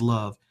God's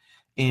love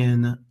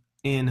in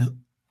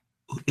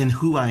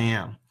who I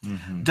am.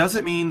 Mm-hmm.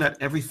 Doesn't mean that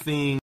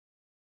everything,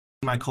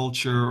 my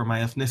culture or my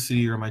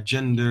ethnicity or my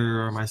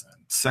gender or my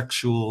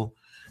sexual,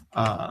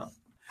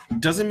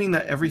 doesn't mean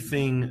that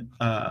everything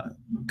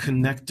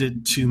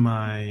connected to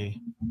my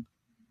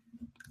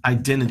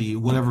identity,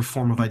 whatever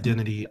form of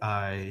identity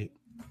I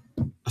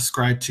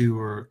ascribe to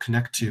or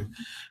connect to,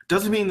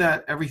 doesn't mean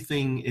that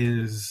everything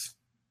is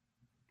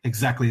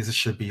exactly as it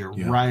should be, or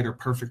right or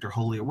perfect or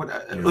holy or what.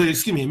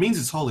 Excuse me, it means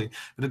it's holy,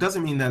 but it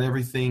doesn't mean that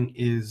everything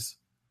is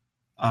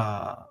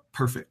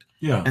perfect.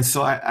 Yeah. And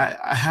so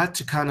I had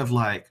to kind of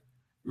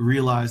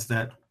realize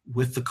that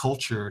with the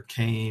culture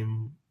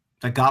came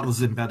that God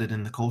was embedded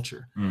in the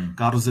culture.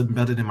 God was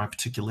embedded in my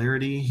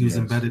particularity. He was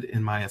embedded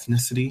in my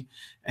ethnicity.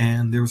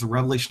 And there was a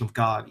revelation of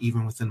God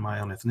even within my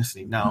own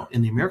ethnicity. Now,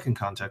 in the American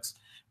context,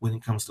 when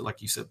it comes to,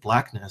 like you said,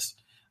 blackness,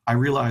 I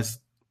realized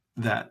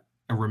that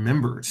I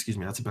remembered, excuse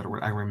me, that's a better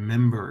word. I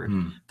remembered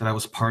that I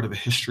was part of a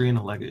history and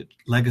a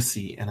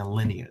legacy and a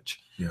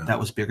lineage that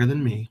was bigger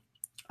than me.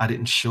 I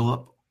didn't show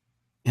up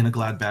in a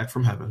glad bag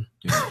from heaven.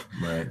 Yeah,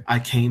 right. I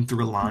came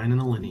through a line and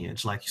a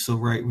lineage. Like, so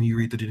right when you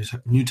read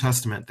the New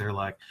Testament, they're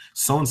like,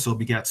 so-and-so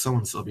begat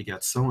so-and-so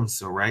begat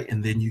so-and-so, right?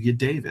 And then you get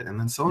David, and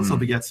then so-and-so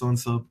begat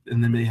so-and-so,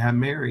 and then they had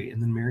Mary,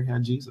 and then Mary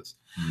had Jesus,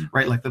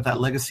 right? Like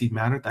that legacy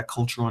mattered, that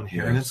cultural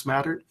inheritance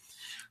mattered.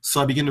 So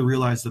I began to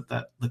realize that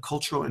the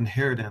cultural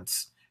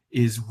inheritance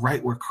is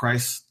right where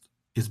Christ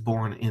is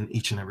born in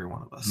each and every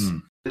one of us.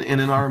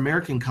 And in our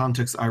American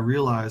context, I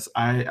realized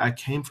I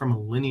came from a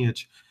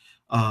lineage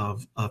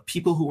of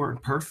people who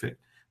weren't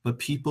perfect, but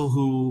people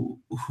who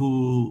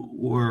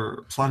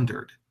were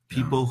plundered,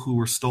 people who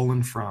were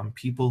stolen from,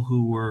 people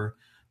who were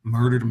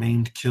murdered,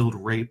 maimed, killed,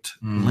 raped,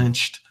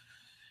 lynched.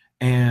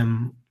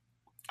 And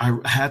I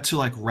had to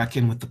like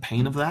reckon with the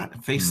pain of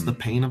that, face the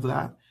pain of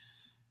that,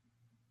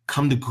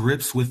 come to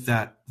grips with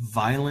that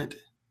violent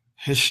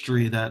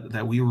history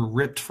that we were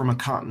ripped from a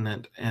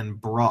continent and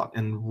brought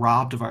and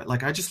robbed of our,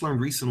 like I just learned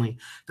recently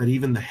that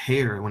even the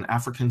hair, when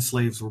African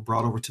slaves were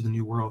brought over to the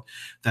New World,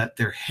 that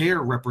their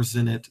hair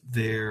represented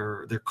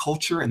their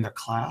culture and their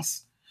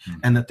class,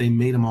 and that they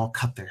made them all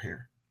cut their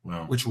hair,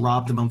 which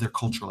robbed them of their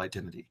cultural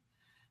identity,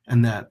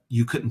 and that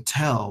you couldn't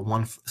tell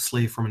one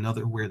slave from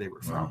another where they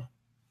were from,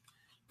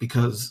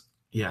 because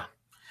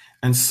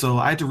and so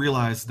I had to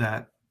realize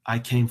that I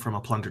came from a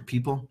plundered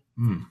people.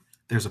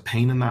 There's a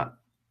pain in that,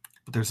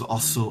 but there's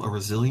also a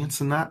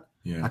resilience in that.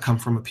 I come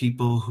from a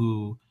people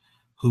who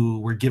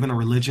were given a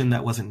religion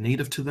that wasn't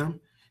native to them,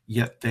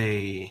 yet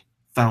they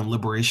found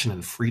liberation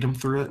and freedom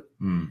through it.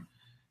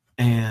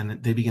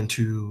 And they began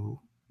to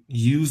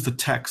use the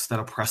text that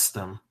oppressed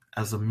them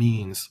as a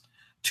means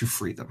to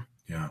free them.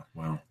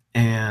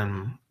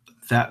 And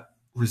that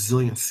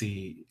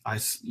resiliency,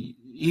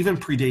 even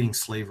predating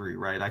slavery,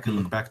 right? I could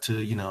look back to,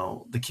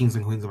 the kings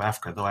and queens of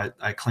Africa, though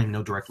I claim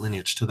no direct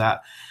lineage to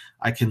that.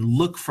 I can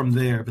look from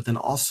there, but then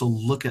also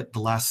look at the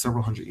last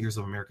several hundred years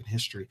of American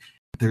history.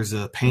 There's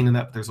a pain in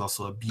that, but there's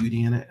also a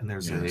beauty in it, and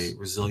there's a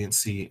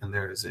resiliency, and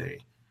there's a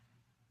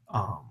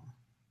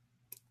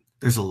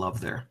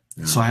love there.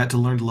 So I had to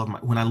learn to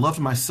love when I loved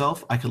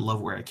myself, I could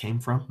love where I came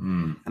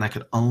from, and I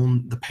could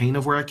own the pain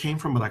of where I came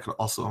from, but I could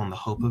also own the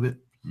hope of it.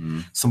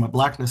 So my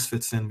Blackness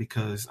fits in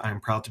because I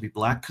am proud to be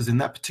Black, because in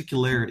that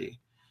particularity,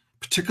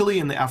 particularly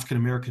in the African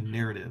American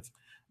narrative,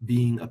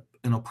 being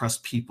an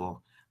oppressed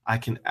people, I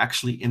can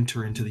actually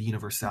enter into the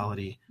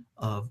universality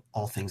of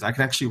all things. I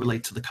can actually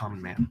relate to the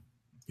common man.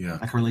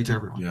 I can relate to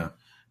everyone.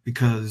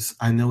 Because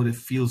I know what it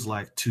feels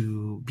like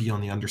to be on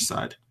the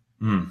underside.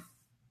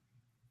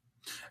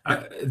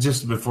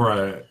 Just before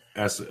I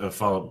ask a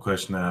follow-up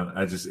question,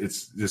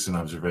 it's just an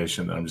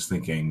observation. I'm just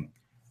thinking,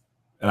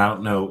 and I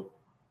don't know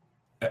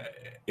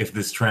if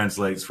this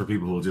translates for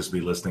people who will just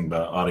be listening by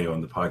audio on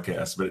the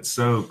podcast, but it's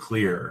so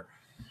clear,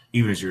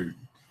 even as you're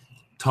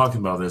talking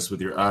about this with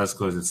your eyes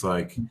closed, it's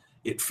like,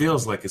 it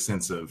feels like a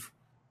sense of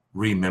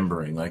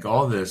remembering, like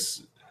all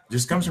this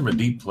just comes from a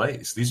deep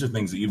place. These are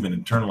things that you've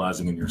been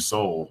internalizing in your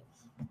soul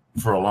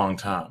for a long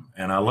time.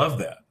 And I love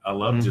that. I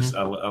love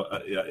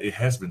it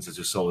has been such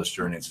a soulless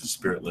journey. It's a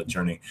spirit-led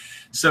journey.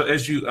 So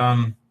as you,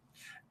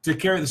 to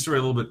carry the story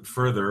a little bit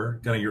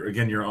further, kind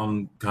of your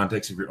own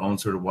context of your own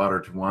sort of water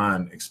to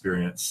wine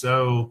experience.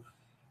 So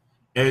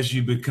as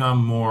you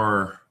become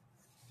more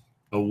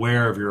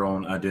aware of your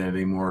own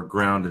identity, more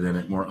grounded in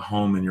it, more at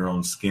home in your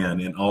own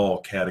skin in all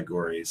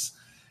categories.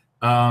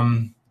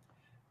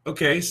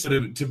 Okay,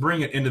 so to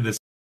bring it into this,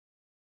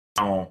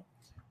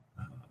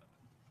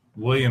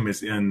 William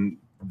is in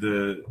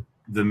the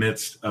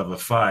midst of a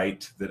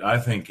fight that I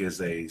think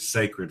is a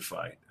sacred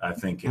fight. I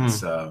think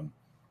it's,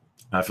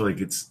 I feel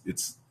like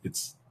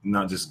it's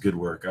not just good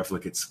work. I feel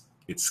like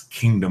it's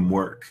kingdom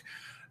work.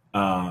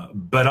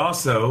 But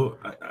also,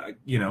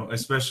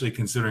 especially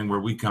considering where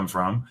we come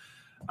from,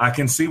 I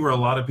can see where a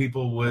lot of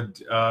people would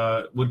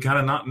kind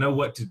of not know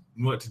what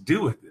to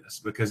do with this,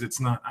 because it's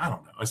not, I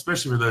don't know,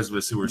 especially for those of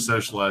us who are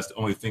socialized to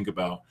only think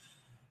about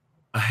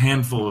a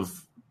handful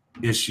of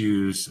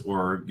issues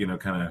or,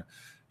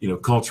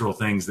 cultural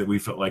things that we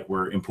felt like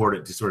were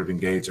important to sort of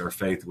engage our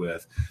faith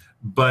with.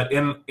 But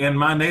in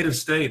my native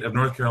state of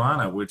North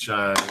Carolina, which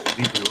I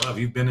deeply love,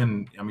 you've been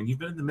in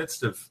the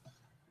midst of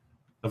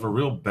a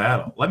real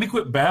battle. Let me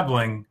quit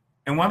babbling,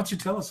 and why don't you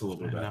tell us a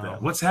little bit about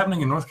that? What's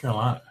happening in North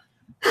Carolina?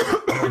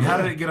 And how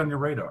did it get on your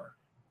radar?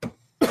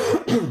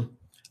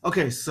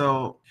 Okay,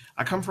 so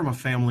I come from a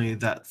family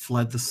that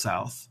fled the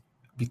South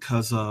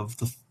because of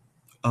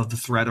the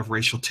threat of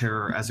racial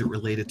terror as it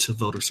related to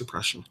voter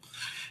suppression.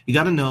 You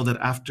got to know that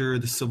after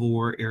the Civil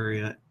War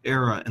era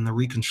and the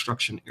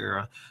Reconstruction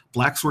era,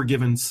 Blacks were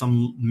given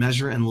some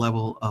measure and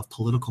level of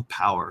political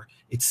power.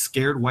 It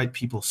scared white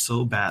people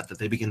so bad that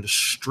they began to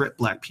strip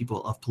Black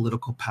people of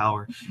political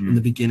power in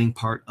the beginning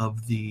part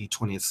of the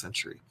 20th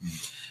century,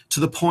 to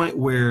the point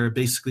where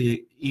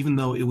basically, even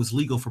though it was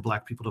legal for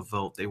Black people to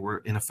vote, they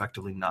were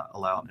ineffectively not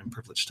allowed and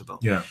privileged to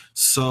vote.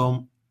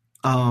 So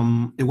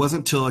It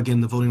wasn't until,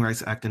 again, the Voting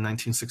Rights Act in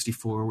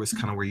 1964 was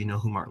kind of where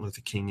who Martin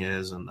Luther King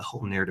is and the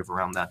whole narrative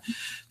around that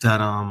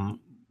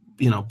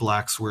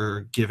blacks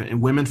were given,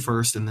 and women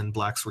first, and then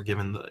blacks were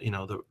given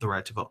the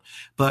right to vote.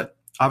 But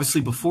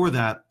obviously before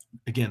that,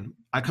 again,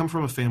 I come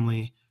from a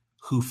family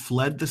who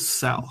fled the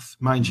South.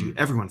 Mind you,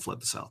 everyone fled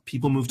the South.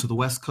 People moved to the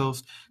West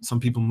Coast. Some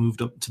people moved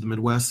up to the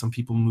Midwest. Some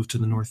people moved to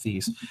the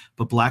Northeast.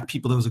 But black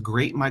people, there was a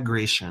great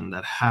migration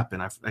that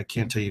happened. I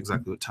can't tell you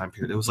exactly what time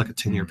period. It was like a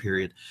 10-year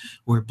period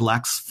where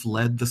blacks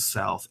fled the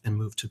South and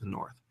moved to the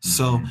North.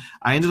 So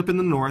I ended up in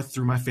the North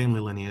through my family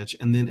lineage,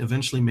 and then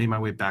eventually made my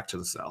way back to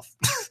the South.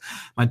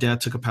 My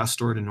dad took a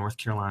pastorate in North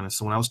Carolina.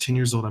 So when I was 10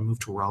 years old, I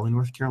moved to Raleigh,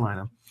 North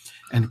Carolina,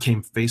 and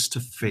came face to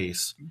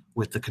face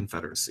with the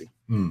Confederacy.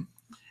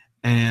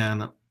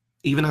 And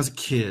even as a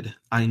kid,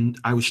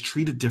 I was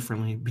treated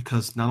differently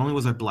because not only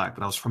was I black,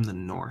 but I was from the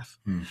North.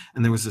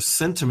 And there was a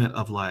sentiment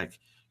of like,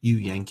 you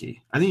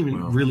Yankee. I didn't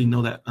even really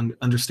know that,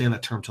 understand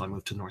that term until I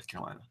moved to North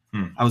Carolina.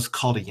 I was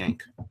called a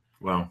Yank.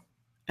 Wow.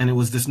 And it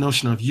was this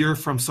notion of, you're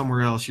from somewhere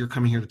else. You're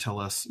coming here to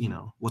tell us,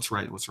 what's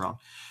right, what's wrong.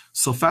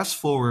 So fast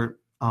forward,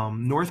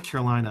 North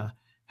Carolina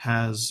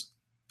has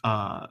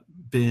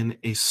been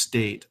a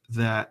state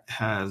that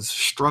has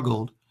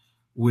struggled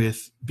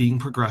with being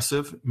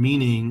progressive,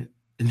 meaning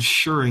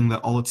ensuring that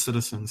all its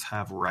citizens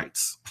have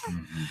rights.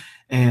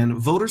 And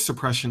voter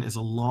suppression is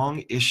a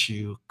long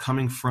issue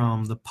coming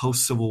from the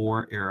post-Civil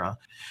War era.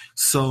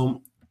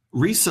 So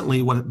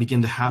recently what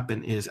began to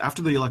happen is,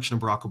 after the election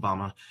of Barack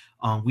Obama,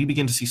 we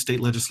begin to see state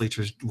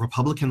legislatures,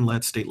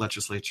 Republican-led state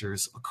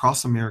legislatures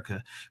across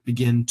America,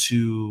 begin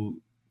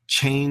to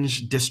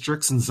change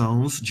districts and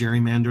zones,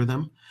 gerrymander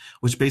them,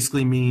 which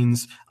basically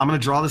means I'm going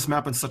to draw this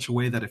map in such a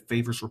way that it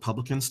favors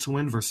Republicans to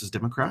win versus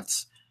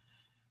Democrats,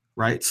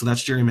 right? So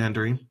that's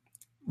gerrymandering.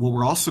 What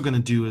we're also going to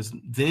do is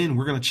then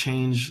we're going to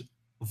change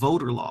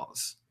voter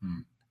laws,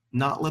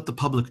 not let the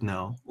public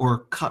know, or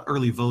cut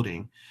early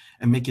voting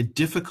and make it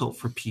difficult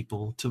for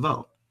people to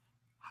vote.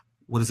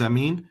 What does that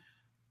mean?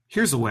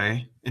 Here's a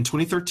way. In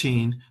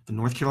 2013, the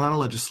North Carolina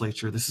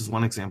legislature, this is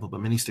one example,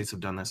 but many states have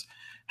done this,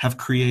 have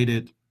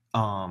created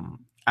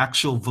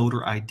actual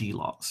voter ID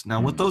laws. Now,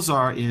 what those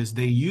are is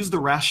they use the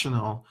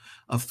rationale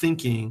of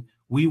thinking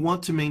we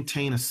want to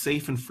maintain a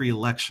safe and free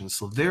election.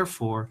 So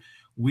therefore,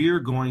 we're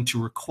going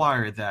to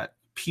require that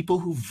people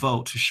who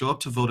vote, to show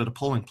up to vote at a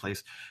polling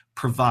place,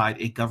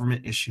 provide a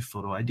government issue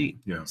photo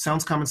ID. Yeah.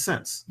 Sounds common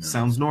sense. Yeah.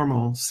 Sounds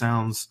normal.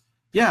 Sounds,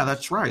 yeah,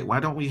 that's right. Why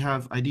don't we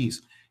have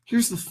IDs?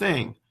 Here's the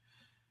thing.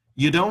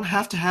 You don't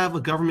have to have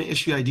a government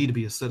issue ID to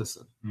be a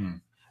citizen.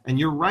 And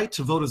your right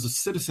to vote as a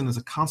citizen is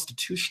a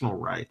constitutional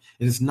right.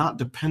 It is not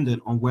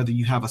dependent on whether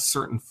you have a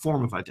certain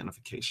form of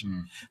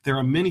identification. There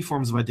are many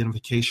forms of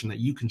identification that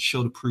you can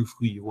show to prove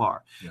who you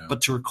are. Yeah.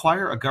 But to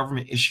require a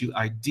government issue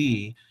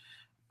ID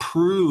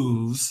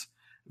proves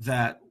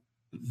that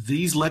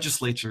these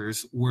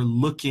legislatures were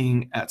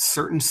looking at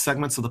certain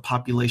segments of the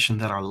population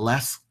that are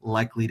less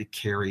likely to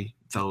carry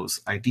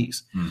those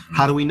IDs.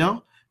 How do we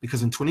know?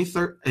 Because in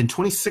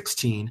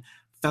 2016,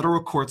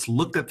 federal courts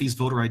looked at these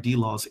voter ID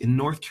laws in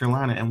North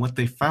Carolina, and what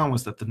they found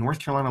was that the North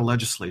Carolina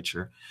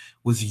legislature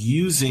was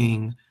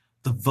using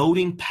the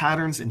voting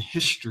patterns and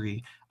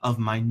history of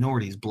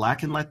minorities,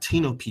 Black and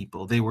Latino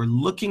people. They were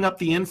looking up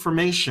the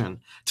information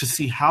to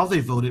see how they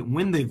voted,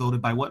 when they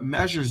voted, by what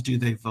measures do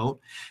they vote,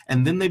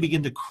 and then they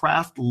began to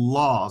craft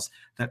laws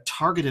that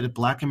targeted at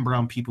Black and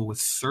brown people with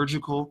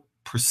surgical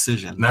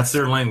precision. And that's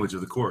their language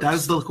of the court. That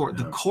is the court.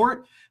 Yeah. The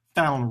court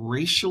found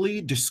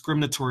racially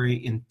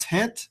discriminatory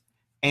intent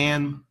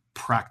and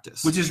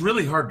practice, which is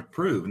really hard to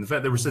prove. And the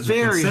fact there was such a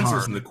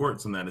consensus in the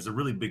courts on that is a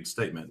really big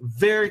statement.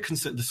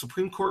 The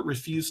Supreme Court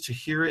refused to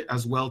hear it,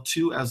 as well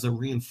too as a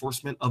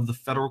reinforcement of the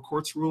federal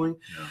court's ruling.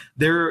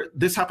 Yeah.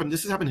 This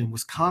has happened in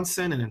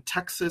Wisconsin and in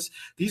Texas.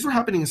 These were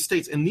happening in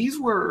states, and these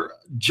were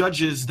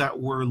judges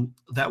that were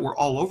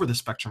all over the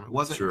spectrum. It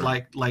wasn't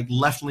like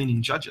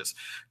left-leaning judges.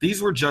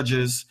 These were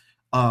judges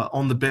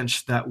on the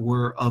bench that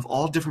were of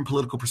all different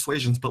political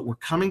persuasions, but were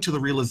coming to the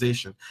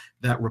realization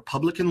that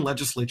Republican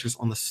legislatures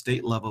on the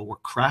state level were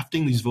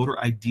crafting these voter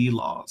ID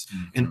laws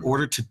in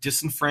order to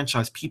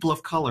disenfranchise people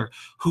of color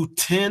who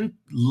tend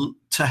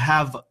to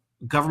have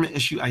government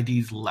issue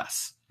IDs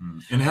less.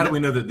 And how do we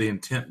know that the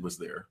intent was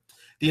there?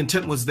 The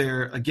intent was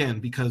there,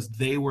 again, because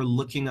they were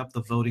looking up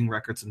the voting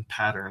records and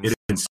patterns. It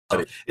had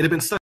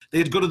been studied. They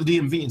had to go to the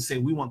DMV and say,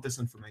 we want this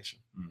information.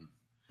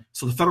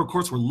 So the federal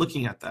courts were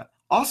looking at that.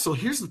 Also,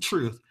 here's the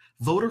truth.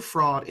 Voter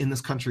fraud in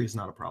this country is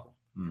not a problem.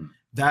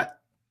 That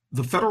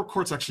the federal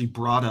courts actually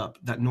brought up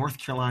that North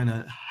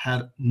Carolina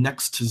had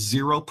next to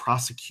 0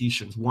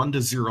 prosecutions, 1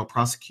 to 0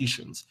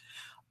 prosecutions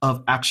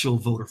of actual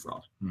voter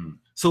fraud.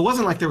 So it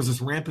wasn't like there was this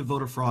rampant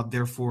voter fraud,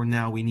 therefore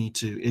now we need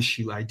to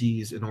issue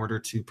IDs in order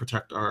to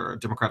protect our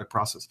democratic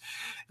process.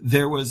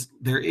 There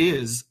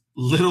is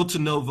little to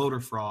no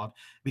voter fraud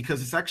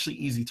because it's actually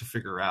easy to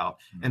figure out.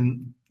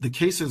 And the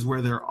cases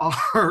where there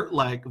are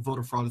like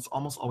voter fraud, it's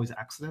almost always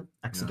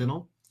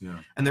accidental. Yeah.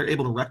 And they're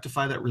able to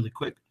rectify that really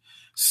quick.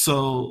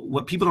 So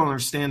what people don't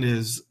understand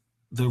is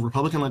the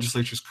Republican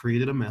legislatures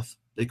created a myth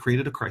They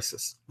created a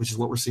crisis, which is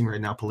what we're seeing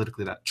right now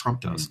politically that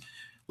Trump does.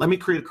 Let me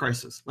create a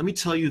crisis. Let me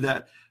tell you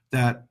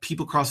that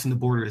people crossing the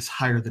border is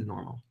higher than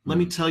normal. Let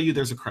me tell you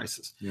there's a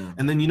crisis. Yeah.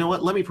 And then you know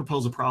what? Let me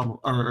propose a problem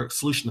or a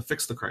solution to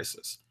fix the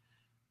crisis.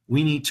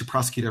 We need to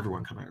prosecute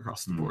everyone coming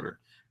across the border.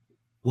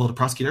 Well, to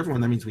prosecute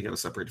everyone, that means we got to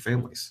separate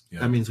families. Yeah.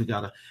 That means we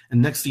got to,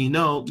 and next thing you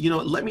know,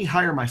 let me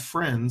hire my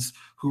friends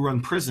who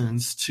run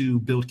prisons to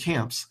build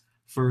camps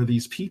for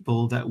these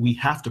people that we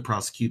have to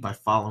prosecute by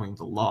following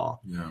the law.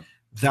 Yeah.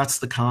 That's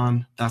the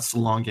con. That's the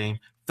long game.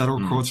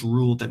 Federal courts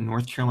ruled that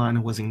North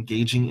Carolina was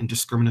engaging in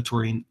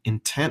discriminatory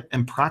intent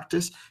and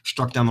practice,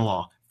 struck down the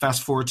law.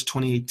 Fast forward to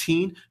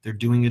 2018, they're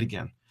doing it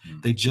again.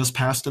 They just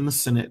passed in the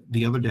Senate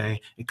the other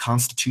day a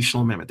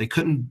constitutional amendment. They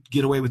couldn't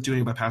get away with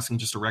doing it by passing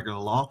just a regular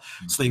law.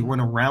 So they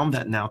went around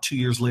that now 2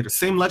 years later,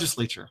 same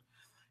legislature.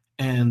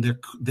 And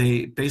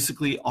they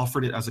basically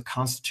offered it as a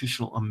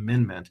constitutional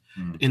amendment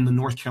in the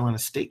North Carolina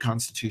state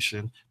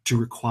constitution to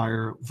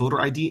require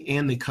voter ID,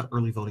 and they cut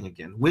early voting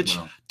again, which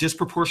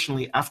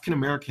disproportionately African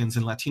Americans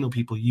and Latino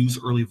people use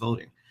early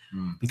voting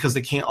because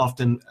they can't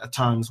often at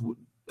times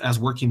as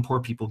working poor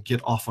people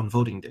get off on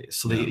voting days.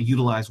 So they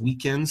utilize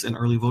weekends and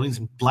early votings,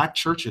 and Black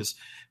churches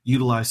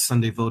utilize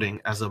Sunday voting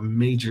as a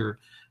major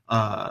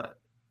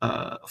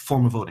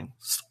form of voting.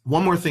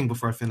 One more thing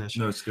before I finish.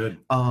 No, it's good.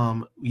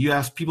 You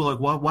ask people like,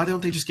 well, why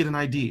don't they just get an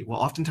ID? Well,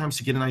 oftentimes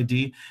to get an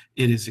ID,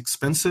 it is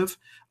expensive.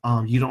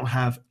 You don't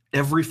have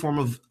every form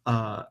of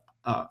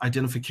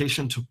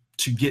identification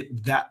to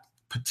get that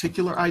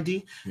particular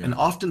ID. Yeah. And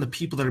often the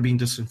people that are being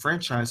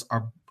disenfranchised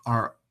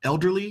are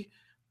elderly,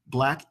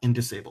 Black, and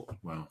disabled.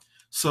 Wow.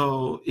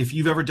 So if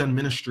you've ever done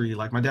ministry,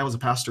 like my dad was a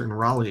pastor in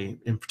Raleigh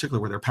in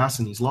particular, where they're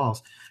passing these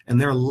laws, and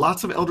there are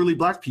lots of elderly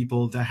Black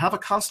people that have a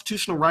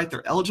constitutional right.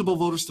 They're eligible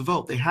voters to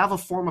vote. They have a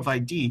form of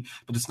ID,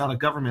 but it's not a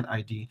government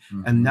ID.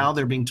 And now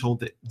they're being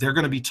told that they're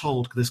going to be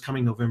told this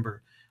coming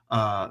November,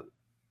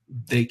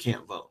 they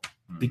can't vote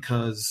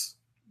because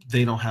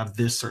they don't have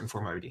this certain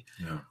form of ID.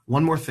 Yeah.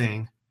 One more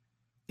thing.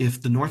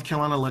 If the North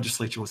Carolina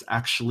legislature was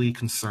actually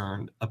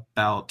concerned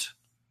about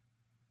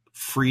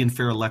free and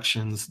fair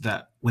elections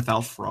that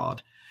without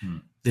fraud,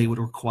 they would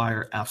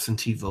require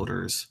absentee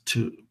voters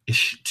to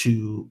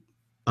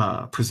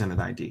present an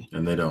ID.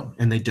 And they don't.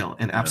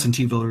 And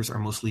absentee voters are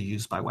mostly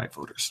used by white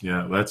voters.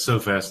 Yeah, that's so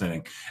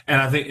fascinating.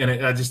 And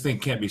I just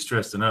think can't be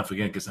stressed enough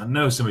again, because I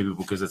know so many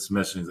people, because that's the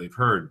message they've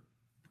heard.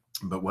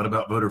 But what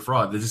about voter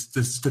fraud?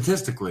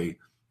 Statistically,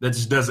 that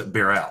just doesn't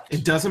bear out.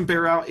 It doesn't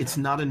bear out. It's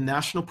not a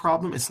national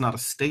problem. It's not a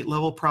state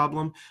level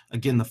problem.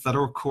 Again, the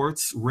federal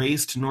courts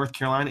raised to North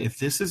Carolina. If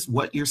this is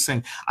what you're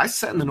saying, I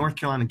sat in the North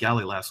Carolina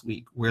Galley last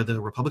week where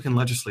the Republican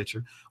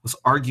legislature was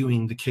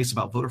arguing the case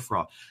about voter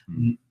fraud.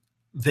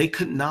 They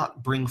could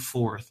not bring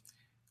forth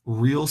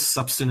real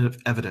substantive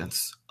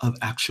evidence of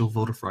actual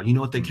voter fraud. You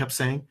know what they kept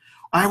saying?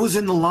 I was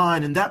in the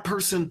line and that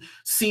person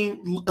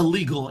seemed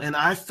illegal. And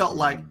I felt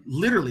like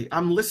literally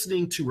I'm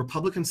listening to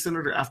Republican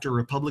senator after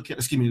Republican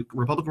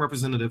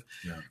representative,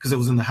 because it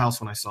was in the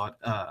House when I saw it,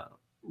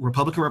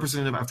 Republican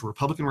representative after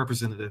Republican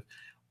representative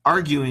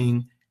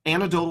arguing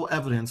anecdotal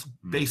evidence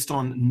based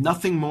on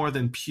nothing more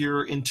than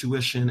pure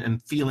intuition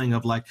and feeling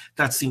of like,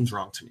 that seems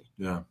wrong to me.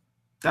 Yeah.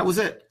 That was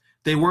it.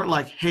 They weren't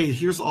like, hey,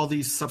 here's all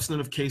these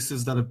substantive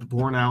cases that have been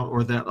borne out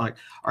or that like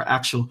are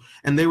actual.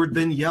 And they were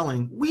then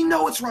yelling, we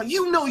know it's wrong.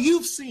 You know,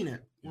 you've seen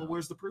it. Well,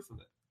 where's the proof of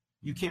it?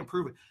 You can't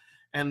prove it.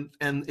 And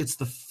it's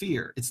the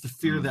fear. It's the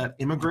fear that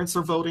immigrants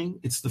are voting.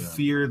 It's the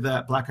fear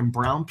that Black and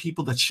brown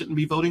people that shouldn't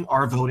be voting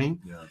are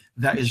voting.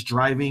 That is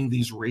driving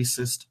these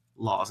racist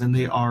laws. And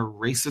they are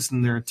racist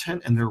in their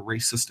intent and they're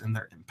racist in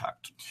their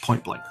impact.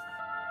 Point blank.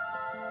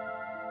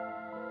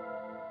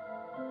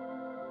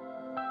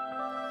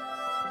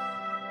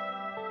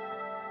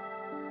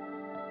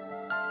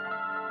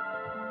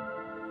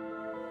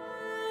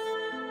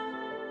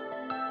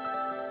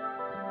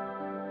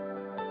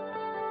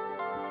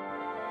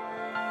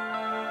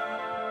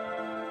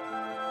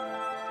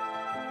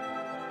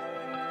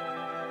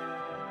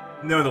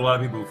 Knowing that a lot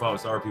of people who follow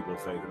us are people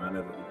of faith, and I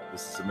know that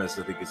this is a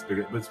message I think is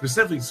bigger, but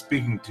specifically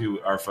speaking to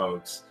our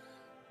folks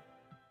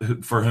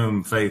for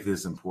whom faith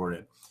is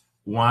important,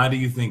 why do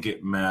you think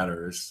it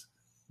matters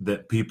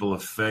that people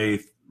of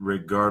faith,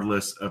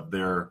 regardless of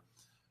their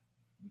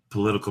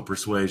political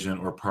persuasion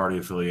or party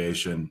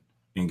affiliation,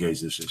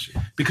 engage this issue?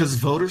 Because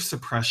voter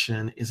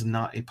suppression is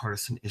not a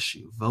partisan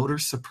issue. Voter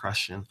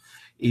suppression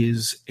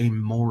is a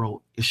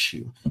moral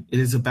issue. It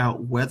is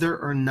about whether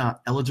or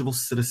not eligible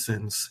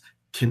citizens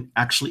can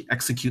actually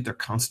execute their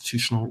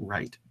constitutional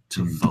right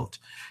to vote.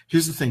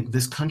 Here's the thing.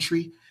 This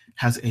country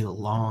has a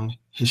long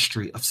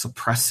history of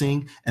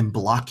suppressing and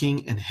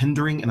blocking and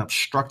hindering and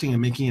obstructing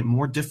and making it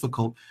more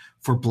difficult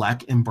for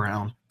Black and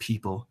brown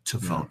people to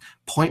vote.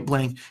 Point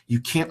blank, you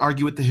can't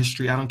argue with the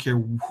history. I don't care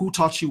who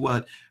taught you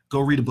what. Go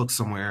read a book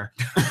somewhere.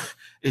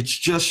 It's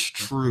just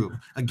true.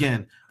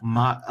 Again,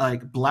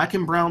 Black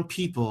and brown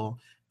people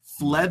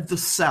fled the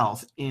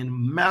South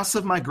in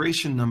massive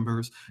migration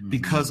numbers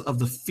because of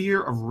the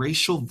fear of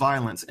racial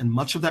violence. And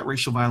much of that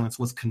racial violence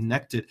was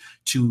connected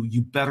to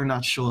you better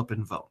not show up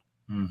and vote.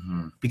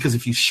 Because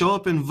if you show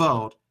up and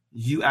vote,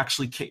 you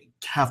actually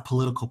have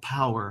political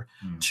power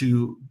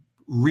to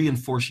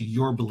reinforce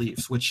your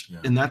beliefs, which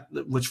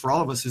for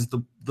all of us is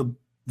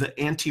the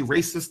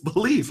anti-racist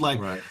belief,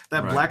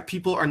 Black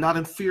people are not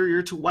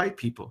inferior to white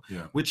people,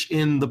 which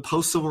in the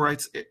post-civil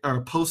rights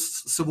or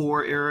post-Civil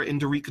War era,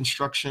 into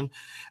Reconstruction,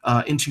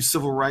 into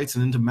civil rights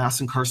and into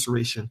mass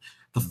incarceration,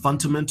 the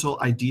fundamental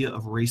idea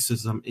of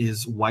racism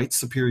is white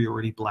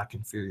superiority, Black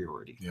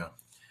inferiority.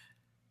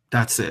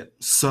 That's it.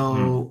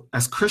 So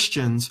as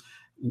Christians,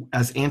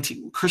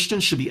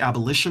 Christians should be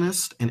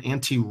abolitionists and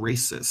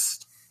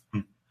anti-racist.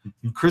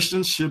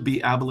 Christians should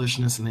be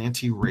abolitionists and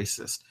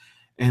anti-racist.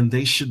 And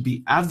they should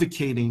be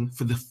advocating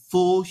for the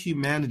full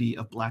humanity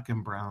of Black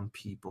and brown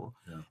people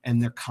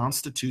and their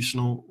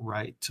constitutional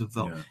right to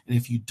vote. And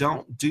if you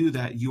don't do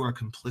that, you are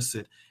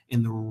complicit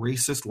in the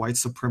racist, white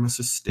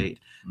supremacist state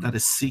that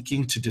is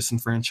seeking to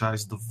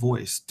disenfranchise the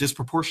voice,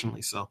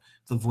 disproportionately so,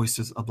 the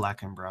voices of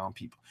Black and brown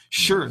people.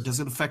 Sure, does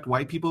it affect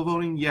white people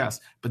voting?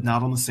 Yes, but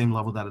not on the same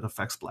level that it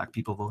affects Black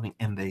people voting,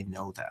 and they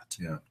know that.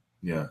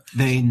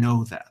 They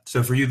know that.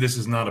 So for you, this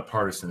is not a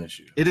partisan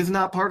issue. It is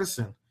not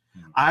partisan.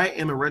 I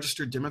am a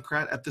registered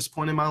Democrat at this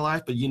point in my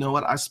life, but you know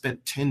what? I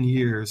spent 10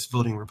 years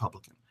voting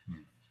Republican.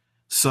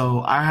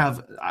 So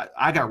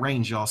I got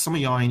range, y'all. Some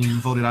of y'all ain't even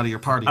voted out of your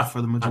party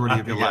for the majority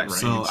of your life.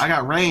 Range. So I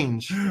got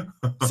range.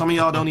 Some of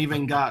y'all don't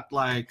even got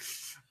like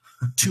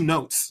 2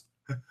 notes.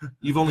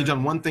 You've only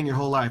done one thing your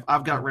whole life.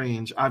 I've got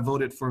range. I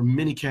voted for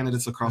many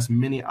candidates across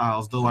many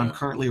aisles, though I'm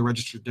currently a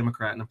registered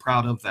Democrat and I'm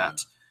proud of that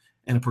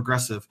and a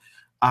progressive.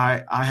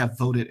 I have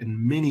voted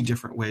in many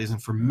different ways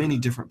and for many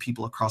different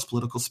people across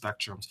political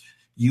spectrums.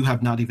 You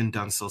have not even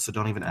done so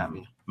don't even at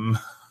me.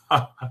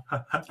 I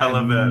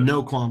love that.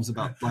 No qualms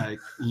about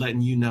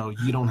letting you know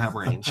you don't have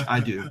range.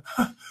 I do.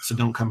 So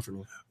don't come for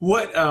me.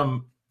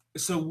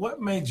 So what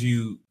made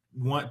you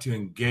want to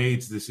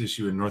engage this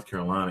issue in North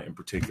Carolina in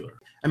particular?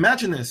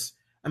 Imagine this.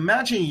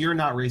 Imagine you're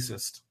not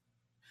racist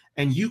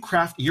and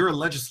you're a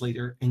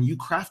legislator and you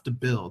craft a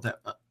bill that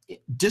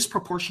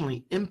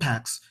disproportionately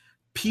impacts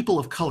people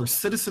of color,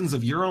 citizens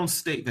of your own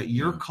state that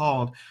you're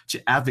called to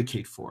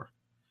advocate for.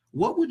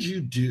 What would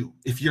you do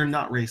if you're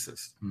not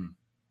racist?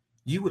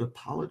 You would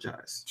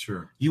apologize.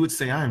 Sure. You would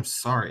say, I am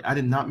sorry. I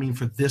did not mean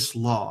for this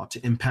law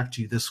to impact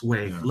you this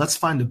way. Let's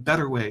find a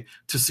better way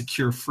to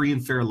secure free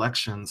and fair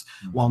elections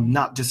while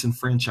not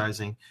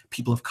disenfranchising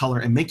people of color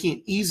and making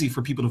it easy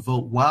for people to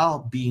vote while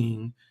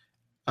being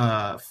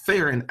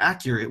fair and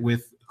accurate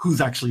with who's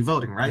actually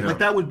voting, right? Like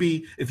that would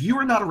be, if you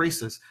were not a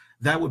racist,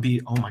 that would be,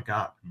 oh my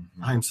God,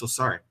 I am so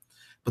sorry.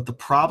 But the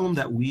problem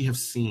that we have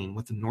seen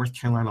with the North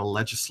Carolina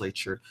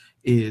legislature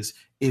is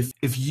if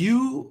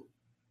you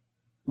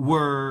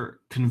were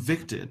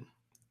convicted,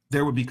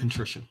 there would be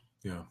contrition.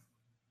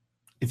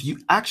 If you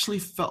actually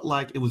felt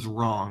like it was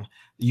wrong,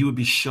 you would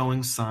be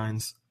showing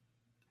signs.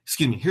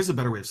 Excuse me, here's a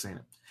better way of saying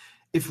it.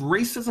 If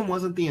racism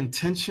wasn't the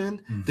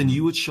intention, then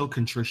you would show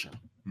contrition.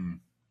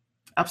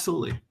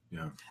 Absolutely.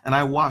 And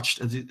I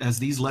watched as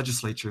these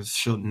legislatures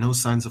showed no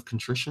signs of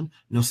contrition,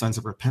 no signs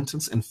of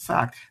repentance. In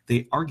fact,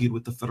 they argued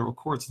with the federal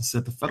courts and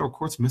said the federal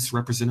courts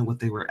misrepresented what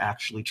they were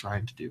actually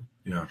trying to do.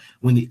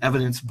 When the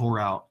evidence bore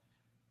out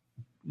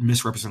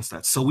misrepresents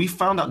that. So we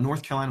found out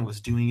North Carolina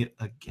was doing it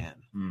again.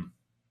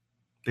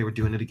 They were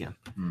doing it again.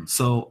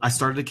 So I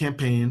started a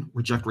campaign,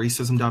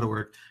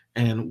 rejectracism.org,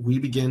 and we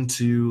began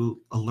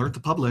to alert the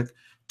public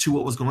to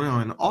what was going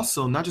on. And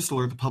also, not just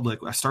alert the public,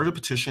 I started a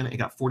petition. It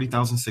got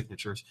 40,000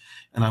 signatures.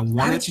 And I wanted...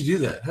 How did you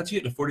do that? How did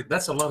you get to 40?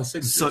 That's a lot of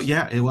signatures. So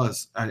yeah, it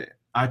was.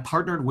 I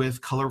partnered with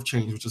Color of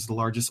Change, which is the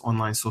largest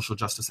online social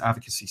justice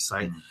advocacy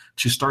site,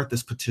 to start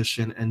this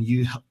petition and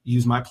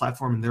use my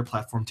platform and their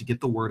platform to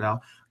get the word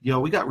out.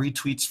 We got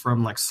retweets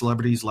from like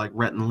celebrities like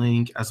Rhett and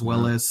Link, as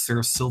well as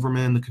Sarah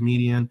Silverman, the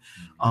comedian.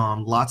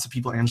 Lots of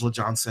people, Angela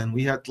Johnson.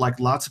 We had like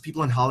lots of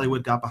people in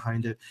Hollywood got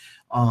behind it.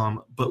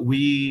 But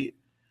we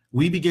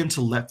begin to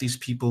let these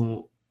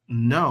people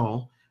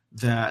know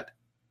that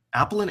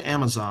Apple and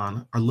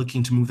Amazon are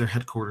looking to move their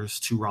headquarters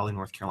to Raleigh,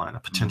 North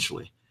Carolina,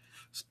 potentially.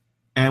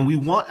 And we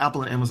want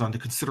Apple and Amazon to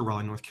consider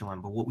Raleigh, North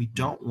Carolina. But what we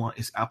don't want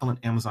is Apple and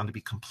Amazon to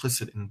be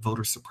complicit in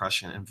voter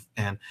suppression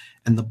and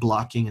the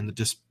blocking and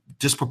the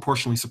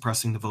disproportionately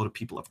suppressing the vote of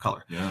people of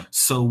color.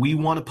 So we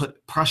want to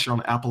put pressure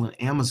on Apple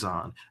and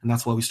Amazon. And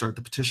that's why we started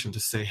the petition to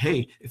say,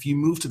 hey, if you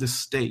move to this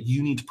state,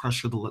 you need to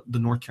pressure the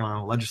North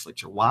Carolina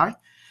legislature. Why?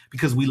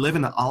 Because we live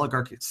in an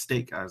oligarchic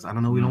state, guys. I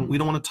don't know. We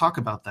don't want to talk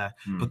about that.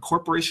 But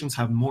corporations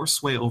have more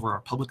sway over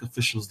our public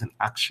officials than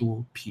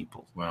actual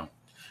people. Wow.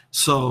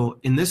 So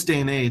in this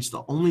day and age,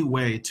 the only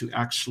way to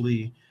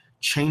actually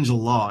change a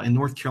law in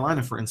North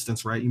Carolina, for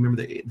instance, right? You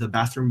remember the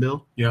bathroom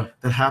bill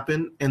that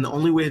happened? And the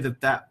only way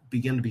that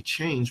began to be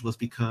changed was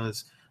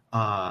because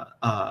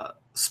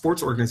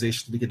sports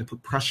organizations began to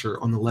put pressure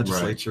on the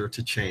legislature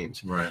to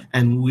change.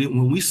 And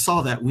when we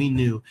saw that, we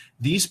knew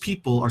these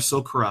people are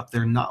so corrupt,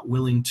 they're not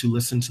willing to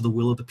listen to the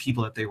will of the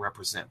people that they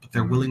represent, but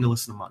they're willing to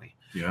listen to money.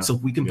 So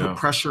if we can put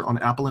pressure on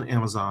Apple and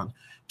Amazon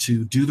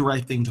to do the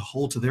right thing, to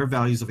hold to their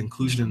values of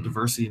inclusion and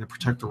diversity, and to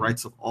protect the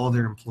rights of all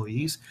their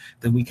employees,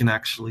 then we can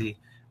actually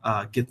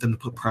get them to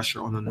put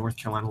pressure on the North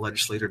Carolina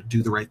legislature to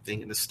do the right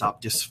thing and to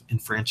stop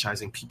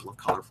disenfranchising people of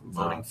color from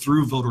voting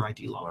through voter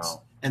ID laws.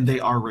 Wow. And they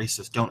are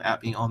racist. Don't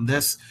at me on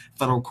this.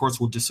 Federal courts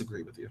will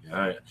disagree with you.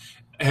 Yeah.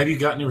 Have you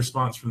gotten any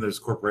response from those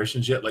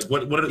corporations yet? Like,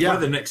 what are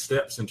the next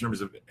steps in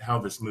terms of how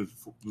this moves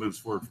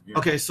forward from here?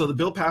 Okay, so the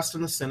bill passed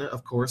in the Senate,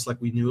 of course, like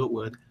we knew it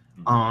would.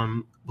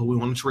 But we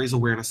wanted to raise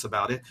awareness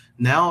about it.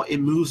 Now it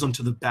moves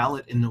onto the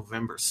ballot in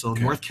November. So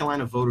North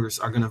Carolina voters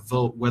are going to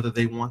vote whether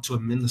they want to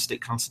amend the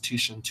state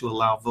constitution to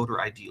allow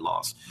voter ID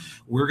laws.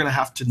 We're going to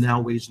have to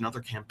now wage another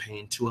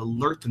campaign to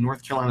alert the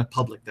North Carolina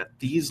public that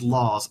these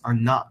laws are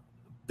not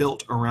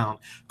built around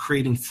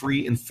creating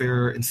free and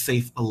fair and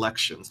safe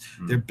elections.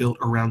 They're built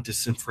around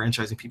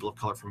disenfranchising people of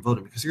color from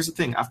voting. Because here's the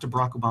thing, after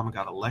Barack Obama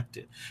got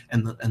elected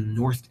and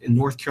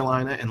North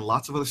Carolina and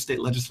lots of other state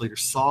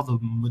legislators saw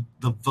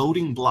the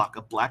voting bloc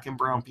of black and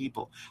brown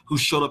people who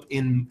showed up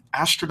in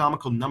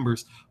astronomical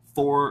numbers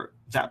for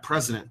that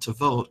president to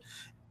vote,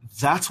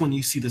 that's when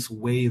you see this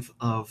wave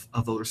of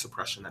voter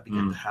suppression that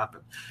began to happen.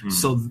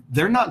 So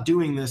they're not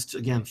doing this,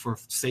 again, for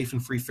safe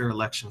and free, fair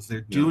elections. They're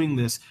doing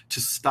this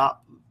to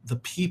stop the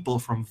people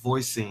from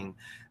voicing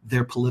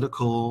their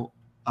political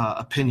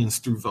opinions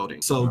through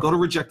voting. So go to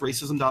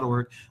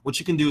rejectracism.org. What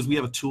you can do is we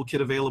have a toolkit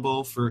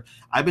available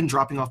I've been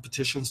dropping off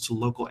petitions to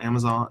local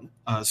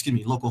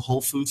local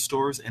Whole Foods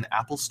stores and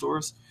Apple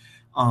stores.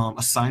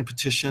 A signed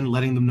petition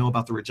letting them know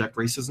about the Reject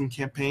Racism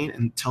campaign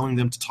and telling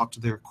them to talk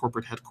to their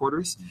corporate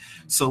headquarters.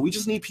 So we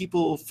just need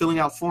people filling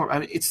out forms. I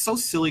mean, it's so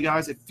silly,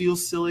 guys. It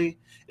feels silly.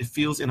 It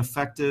feels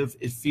ineffective.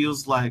 It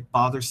feels like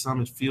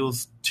bothersome. It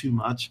feels too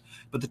much.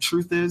 But the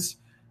truth is,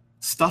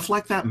 stuff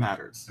like that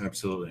matters.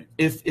 Absolutely.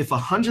 If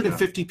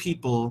 150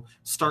 people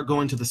start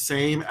going to the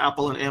same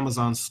Apple and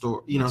Amazon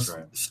store,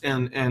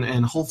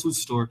 and Whole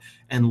Foods store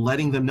and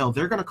letting them know,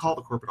 they're going to call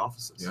the corporate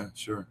offices. Yeah,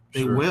 sure.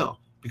 They will.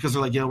 Because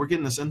they're like, we're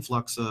getting this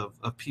influx of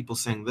people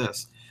saying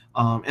this.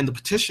 And the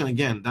petition,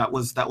 again, that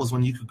was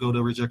when you could go to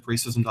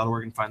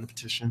rejectracism.org and find the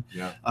petition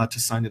to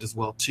sign it as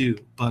well, too.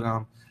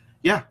 But,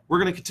 we're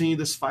going to continue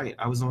this fight.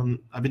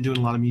 I've been doing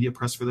a lot of media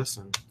press for this,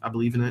 and I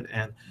believe in it.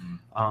 And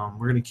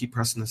we're going to keep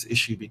pressing this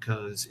issue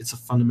because it's a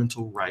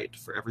fundamental right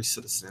for every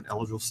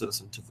eligible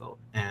citizen to vote.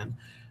 And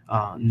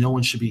no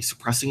one should be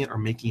suppressing it or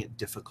making it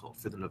difficult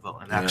for them to vote.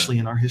 And actually,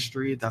 in our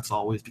history, that's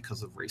always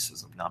because of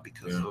racism, not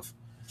because of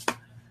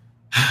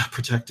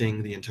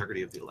protecting the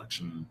integrity of the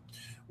election.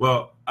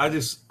 Well, I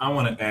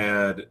want to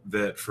add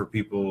that for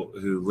people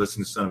who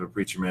listen to Son of a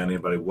Preacher Man,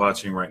 anybody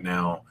watching right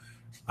now,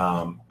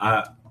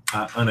 I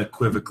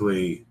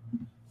unequivocally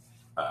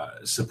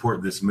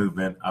support this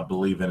movement. I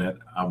believe in it.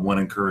 I want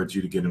to encourage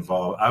you to get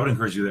involved. I would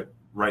encourage you that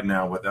right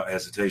now, without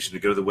hesitation, to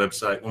go to the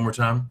website. One more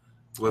time,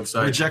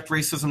 website.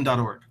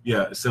 Rejectracism.org.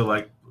 Yeah.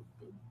 So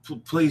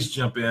please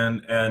jump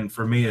in. And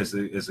for me as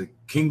a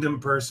kingdom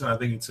person, I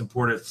think it's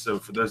important. So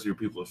for those of you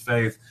people of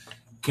faith,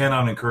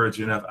 cannot encourage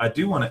you enough. I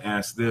do want to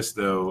ask this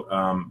though,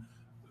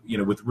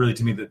 with really,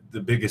 to me, the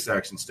biggest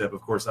action step,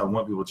 of course, I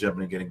want people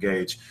jumping and get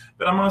engaged,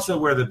 but I'm also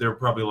aware that there are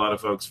probably a lot of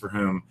folks for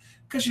whom,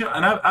 because,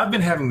 and I've been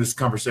having this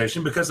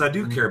conversation because I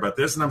do care about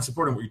this and I'm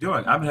supporting what you're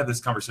doing. I've been having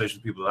this conversation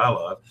with people that I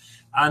love.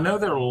 I know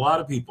there are a lot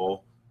of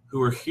people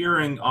who are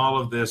hearing all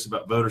of this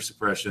about voter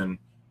suppression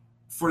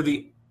for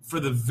the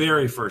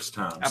very first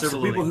time. Absolutely. So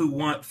for people who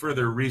want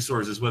further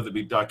resources, whether it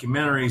be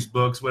documentaries,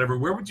 books, whatever,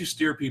 where would you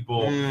steer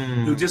people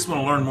who just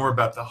want to learn more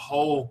about the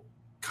whole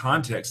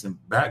context and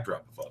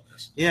backdrop of all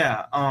this?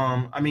 Yeah.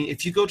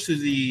 If you go to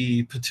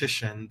the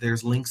petition,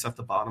 there's links at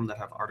the bottom that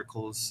have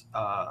articles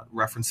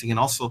referencing, and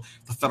also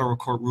the federal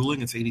court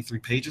ruling. It's 83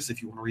 pages.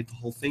 If you want to read the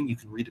whole thing, you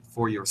can read it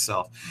for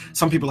yourself.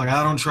 Some people are like,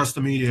 I don't trust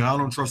the media. I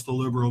don't trust the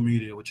liberal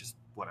media, which is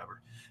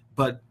whatever.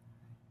 But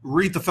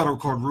read the federal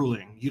court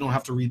ruling. You don't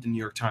have to read the New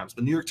York Times.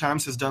 The New York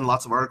Times has done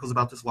lots of articles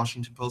about this.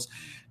 Washington Post,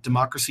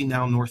 Democracy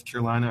North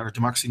Carolina.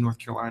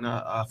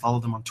 Follow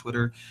them on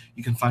Twitter.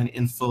 You can find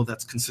info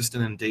that's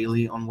consistent and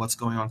daily on what's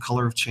going on.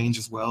 Color of Change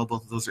as well.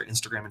 Both of those are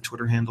Instagram and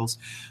Twitter handles.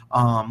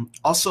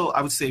 Also,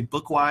 I would say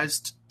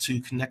book-wise to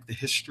connect the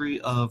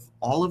history of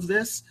all of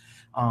this.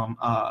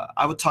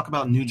 I would talk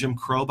about New Jim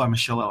Crow by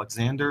Michelle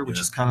Alexander, which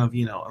is kind of,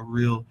 a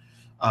real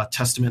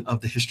testament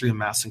of the history of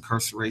mass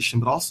incarceration,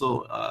 but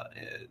also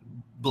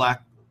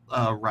Black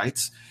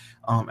rights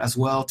as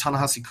well.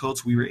 Ta-Nehisi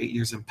Coates, We Were 8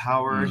 Years in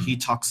Power. He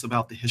talks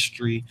about the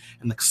history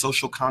and the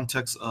social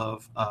context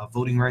of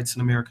voting rights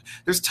in America.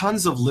 There's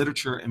tons of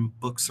literature and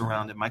books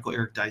around it. Michael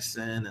Eric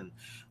Dyson.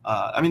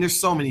 And there's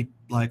so many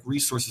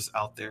resources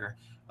out there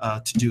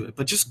to do it.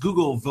 But just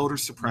Google voter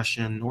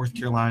suppression, North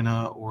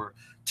Carolina or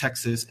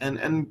Texas,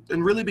 and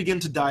really begin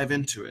to dive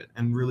into it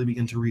and really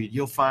begin to read.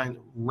 You'll find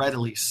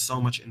readily so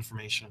much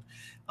information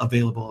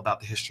available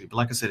about the history. But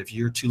like I said, if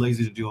you're too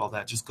lazy to do all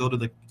that, just go to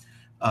the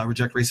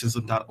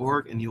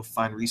rejectracism.org and you'll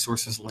find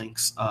resources,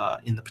 links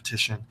in the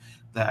petition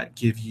that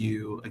give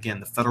you, again,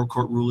 the federal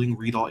court ruling,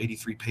 read all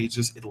 83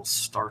 pages. It will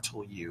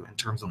startle you in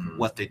terms of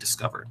what they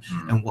discovered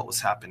and what was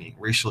happening,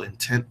 racial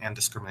intent and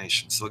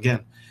discrimination. So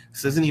again,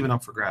 this isn't even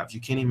up for grabs.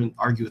 You can't even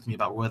argue with me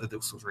about whether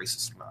this was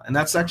racist or not. And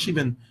that's actually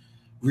been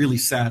really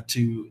sad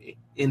to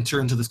enter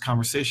into this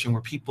conversation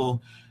where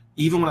people,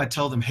 even when I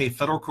tell them, hey,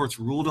 federal courts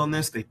ruled on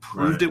this, they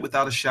proved it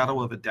without a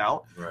shadow of a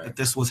doubt that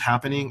this was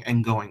happening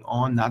and going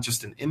on, not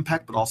just in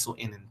impact, but also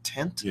in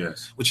intent,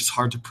 which is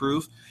hard to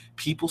prove.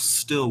 People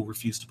still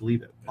refuse to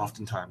believe it.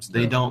 Oftentimes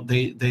they don't,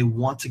 they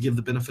want to give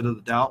the benefit of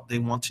the doubt. They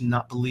want to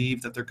not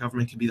believe that their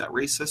government can be that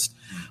racist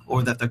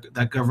or that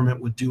that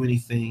government would do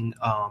anything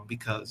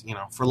because,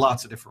 for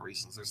lots of different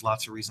reasons. There's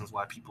lots of reasons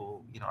why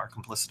people, are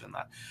complicit in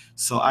that.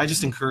 So I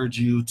just encourage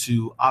you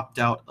to opt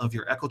out of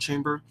your echo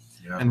chamber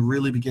and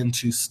really begin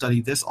to study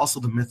this. Also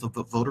the myth of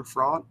the voter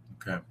fraud.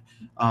 Okay.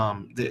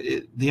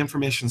 The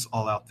information's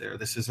all out there.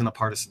 This isn't a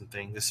partisan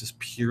thing. This is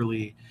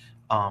purely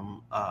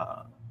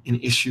an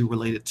issue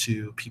related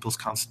to people's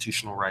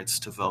constitutional rights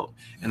to vote.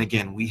 And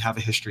again, we have a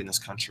history in this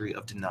country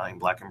of denying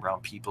Black and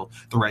brown people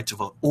the right to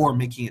vote or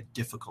making it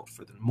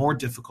more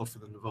difficult for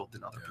them to vote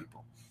than other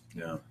people.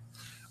 Yeah.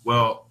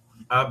 Well,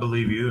 I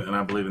believe you and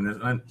I believe in this.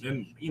 And I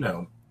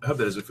hope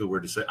that doesn't feel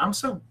weird to say. I'm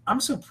so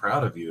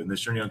proud of you in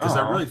this journey because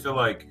I really feel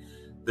like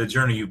the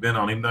journey you've been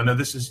on, even though I know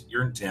this is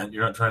your intent,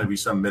 you're not trying to be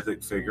some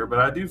mythic figure, but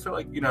I do feel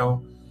like,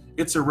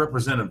 it's a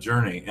representative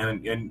journey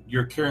and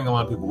you're carrying a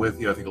lot of people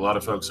with you. I think a lot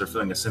of folks are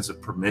feeling a sense of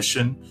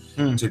permission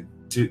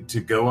to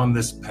go on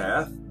this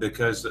path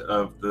because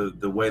of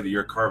the way that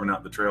you're carving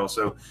out the trail.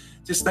 So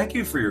just thank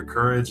you for your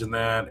courage in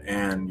that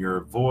and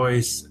your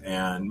voice.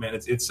 And man,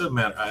 it's so,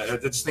 man, I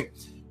just think,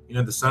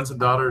 the sons and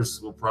daughters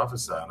will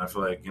prophesy. And I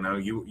feel like,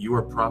 you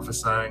are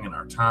prophesying in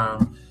our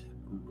time.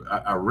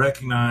 I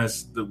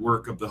recognize the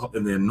work of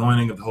and the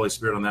anointing of the Holy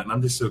Spirit on that, and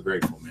I'm just so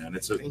grateful, man.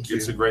 It's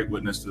a great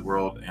witness to the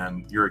world,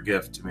 and you're a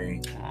gift to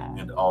me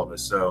and to all of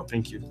us. So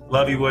thank you.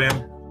 Love you,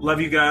 William. Love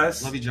you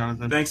guys. Love you,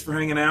 Jonathan. Thanks for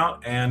hanging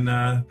out, and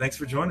thanks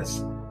for joining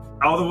us.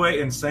 All the way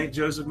in St.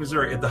 Joseph,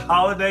 Missouri, at the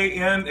Holiday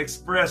Inn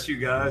Express, you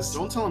guys.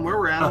 Don't tell them where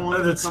we're at. I don't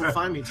want them to come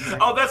find me tonight.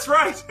 Oh, that's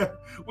right.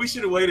 We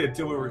should have waited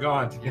until we were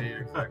gone. Yeah,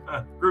 exactly.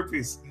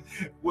 Groupies.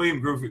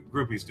 William,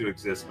 groupies do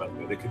exist, by the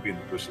way. They could be in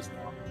the bushes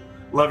now.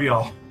 Love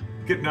y'all.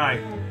 Good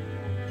night.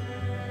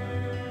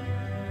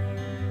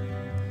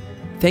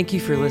 Thank you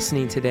for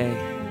listening today.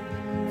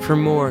 For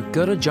more,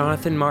 go to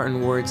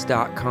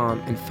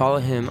jonathanmartinwords.com and follow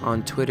him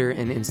on Twitter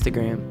and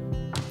Instagram.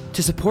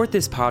 To support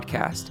this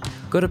podcast,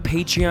 go to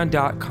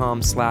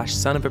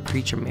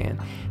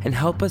patreon.com/sonofapreacherman and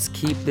help us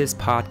keep this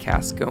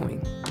podcast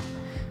going.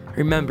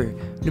 Remember,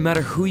 no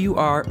matter who you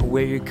are or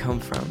where you come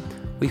from,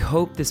 we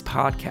hope this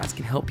podcast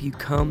can help you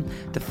come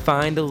to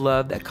find the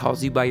love that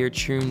calls you by your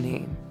true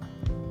name.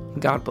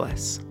 God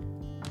bless.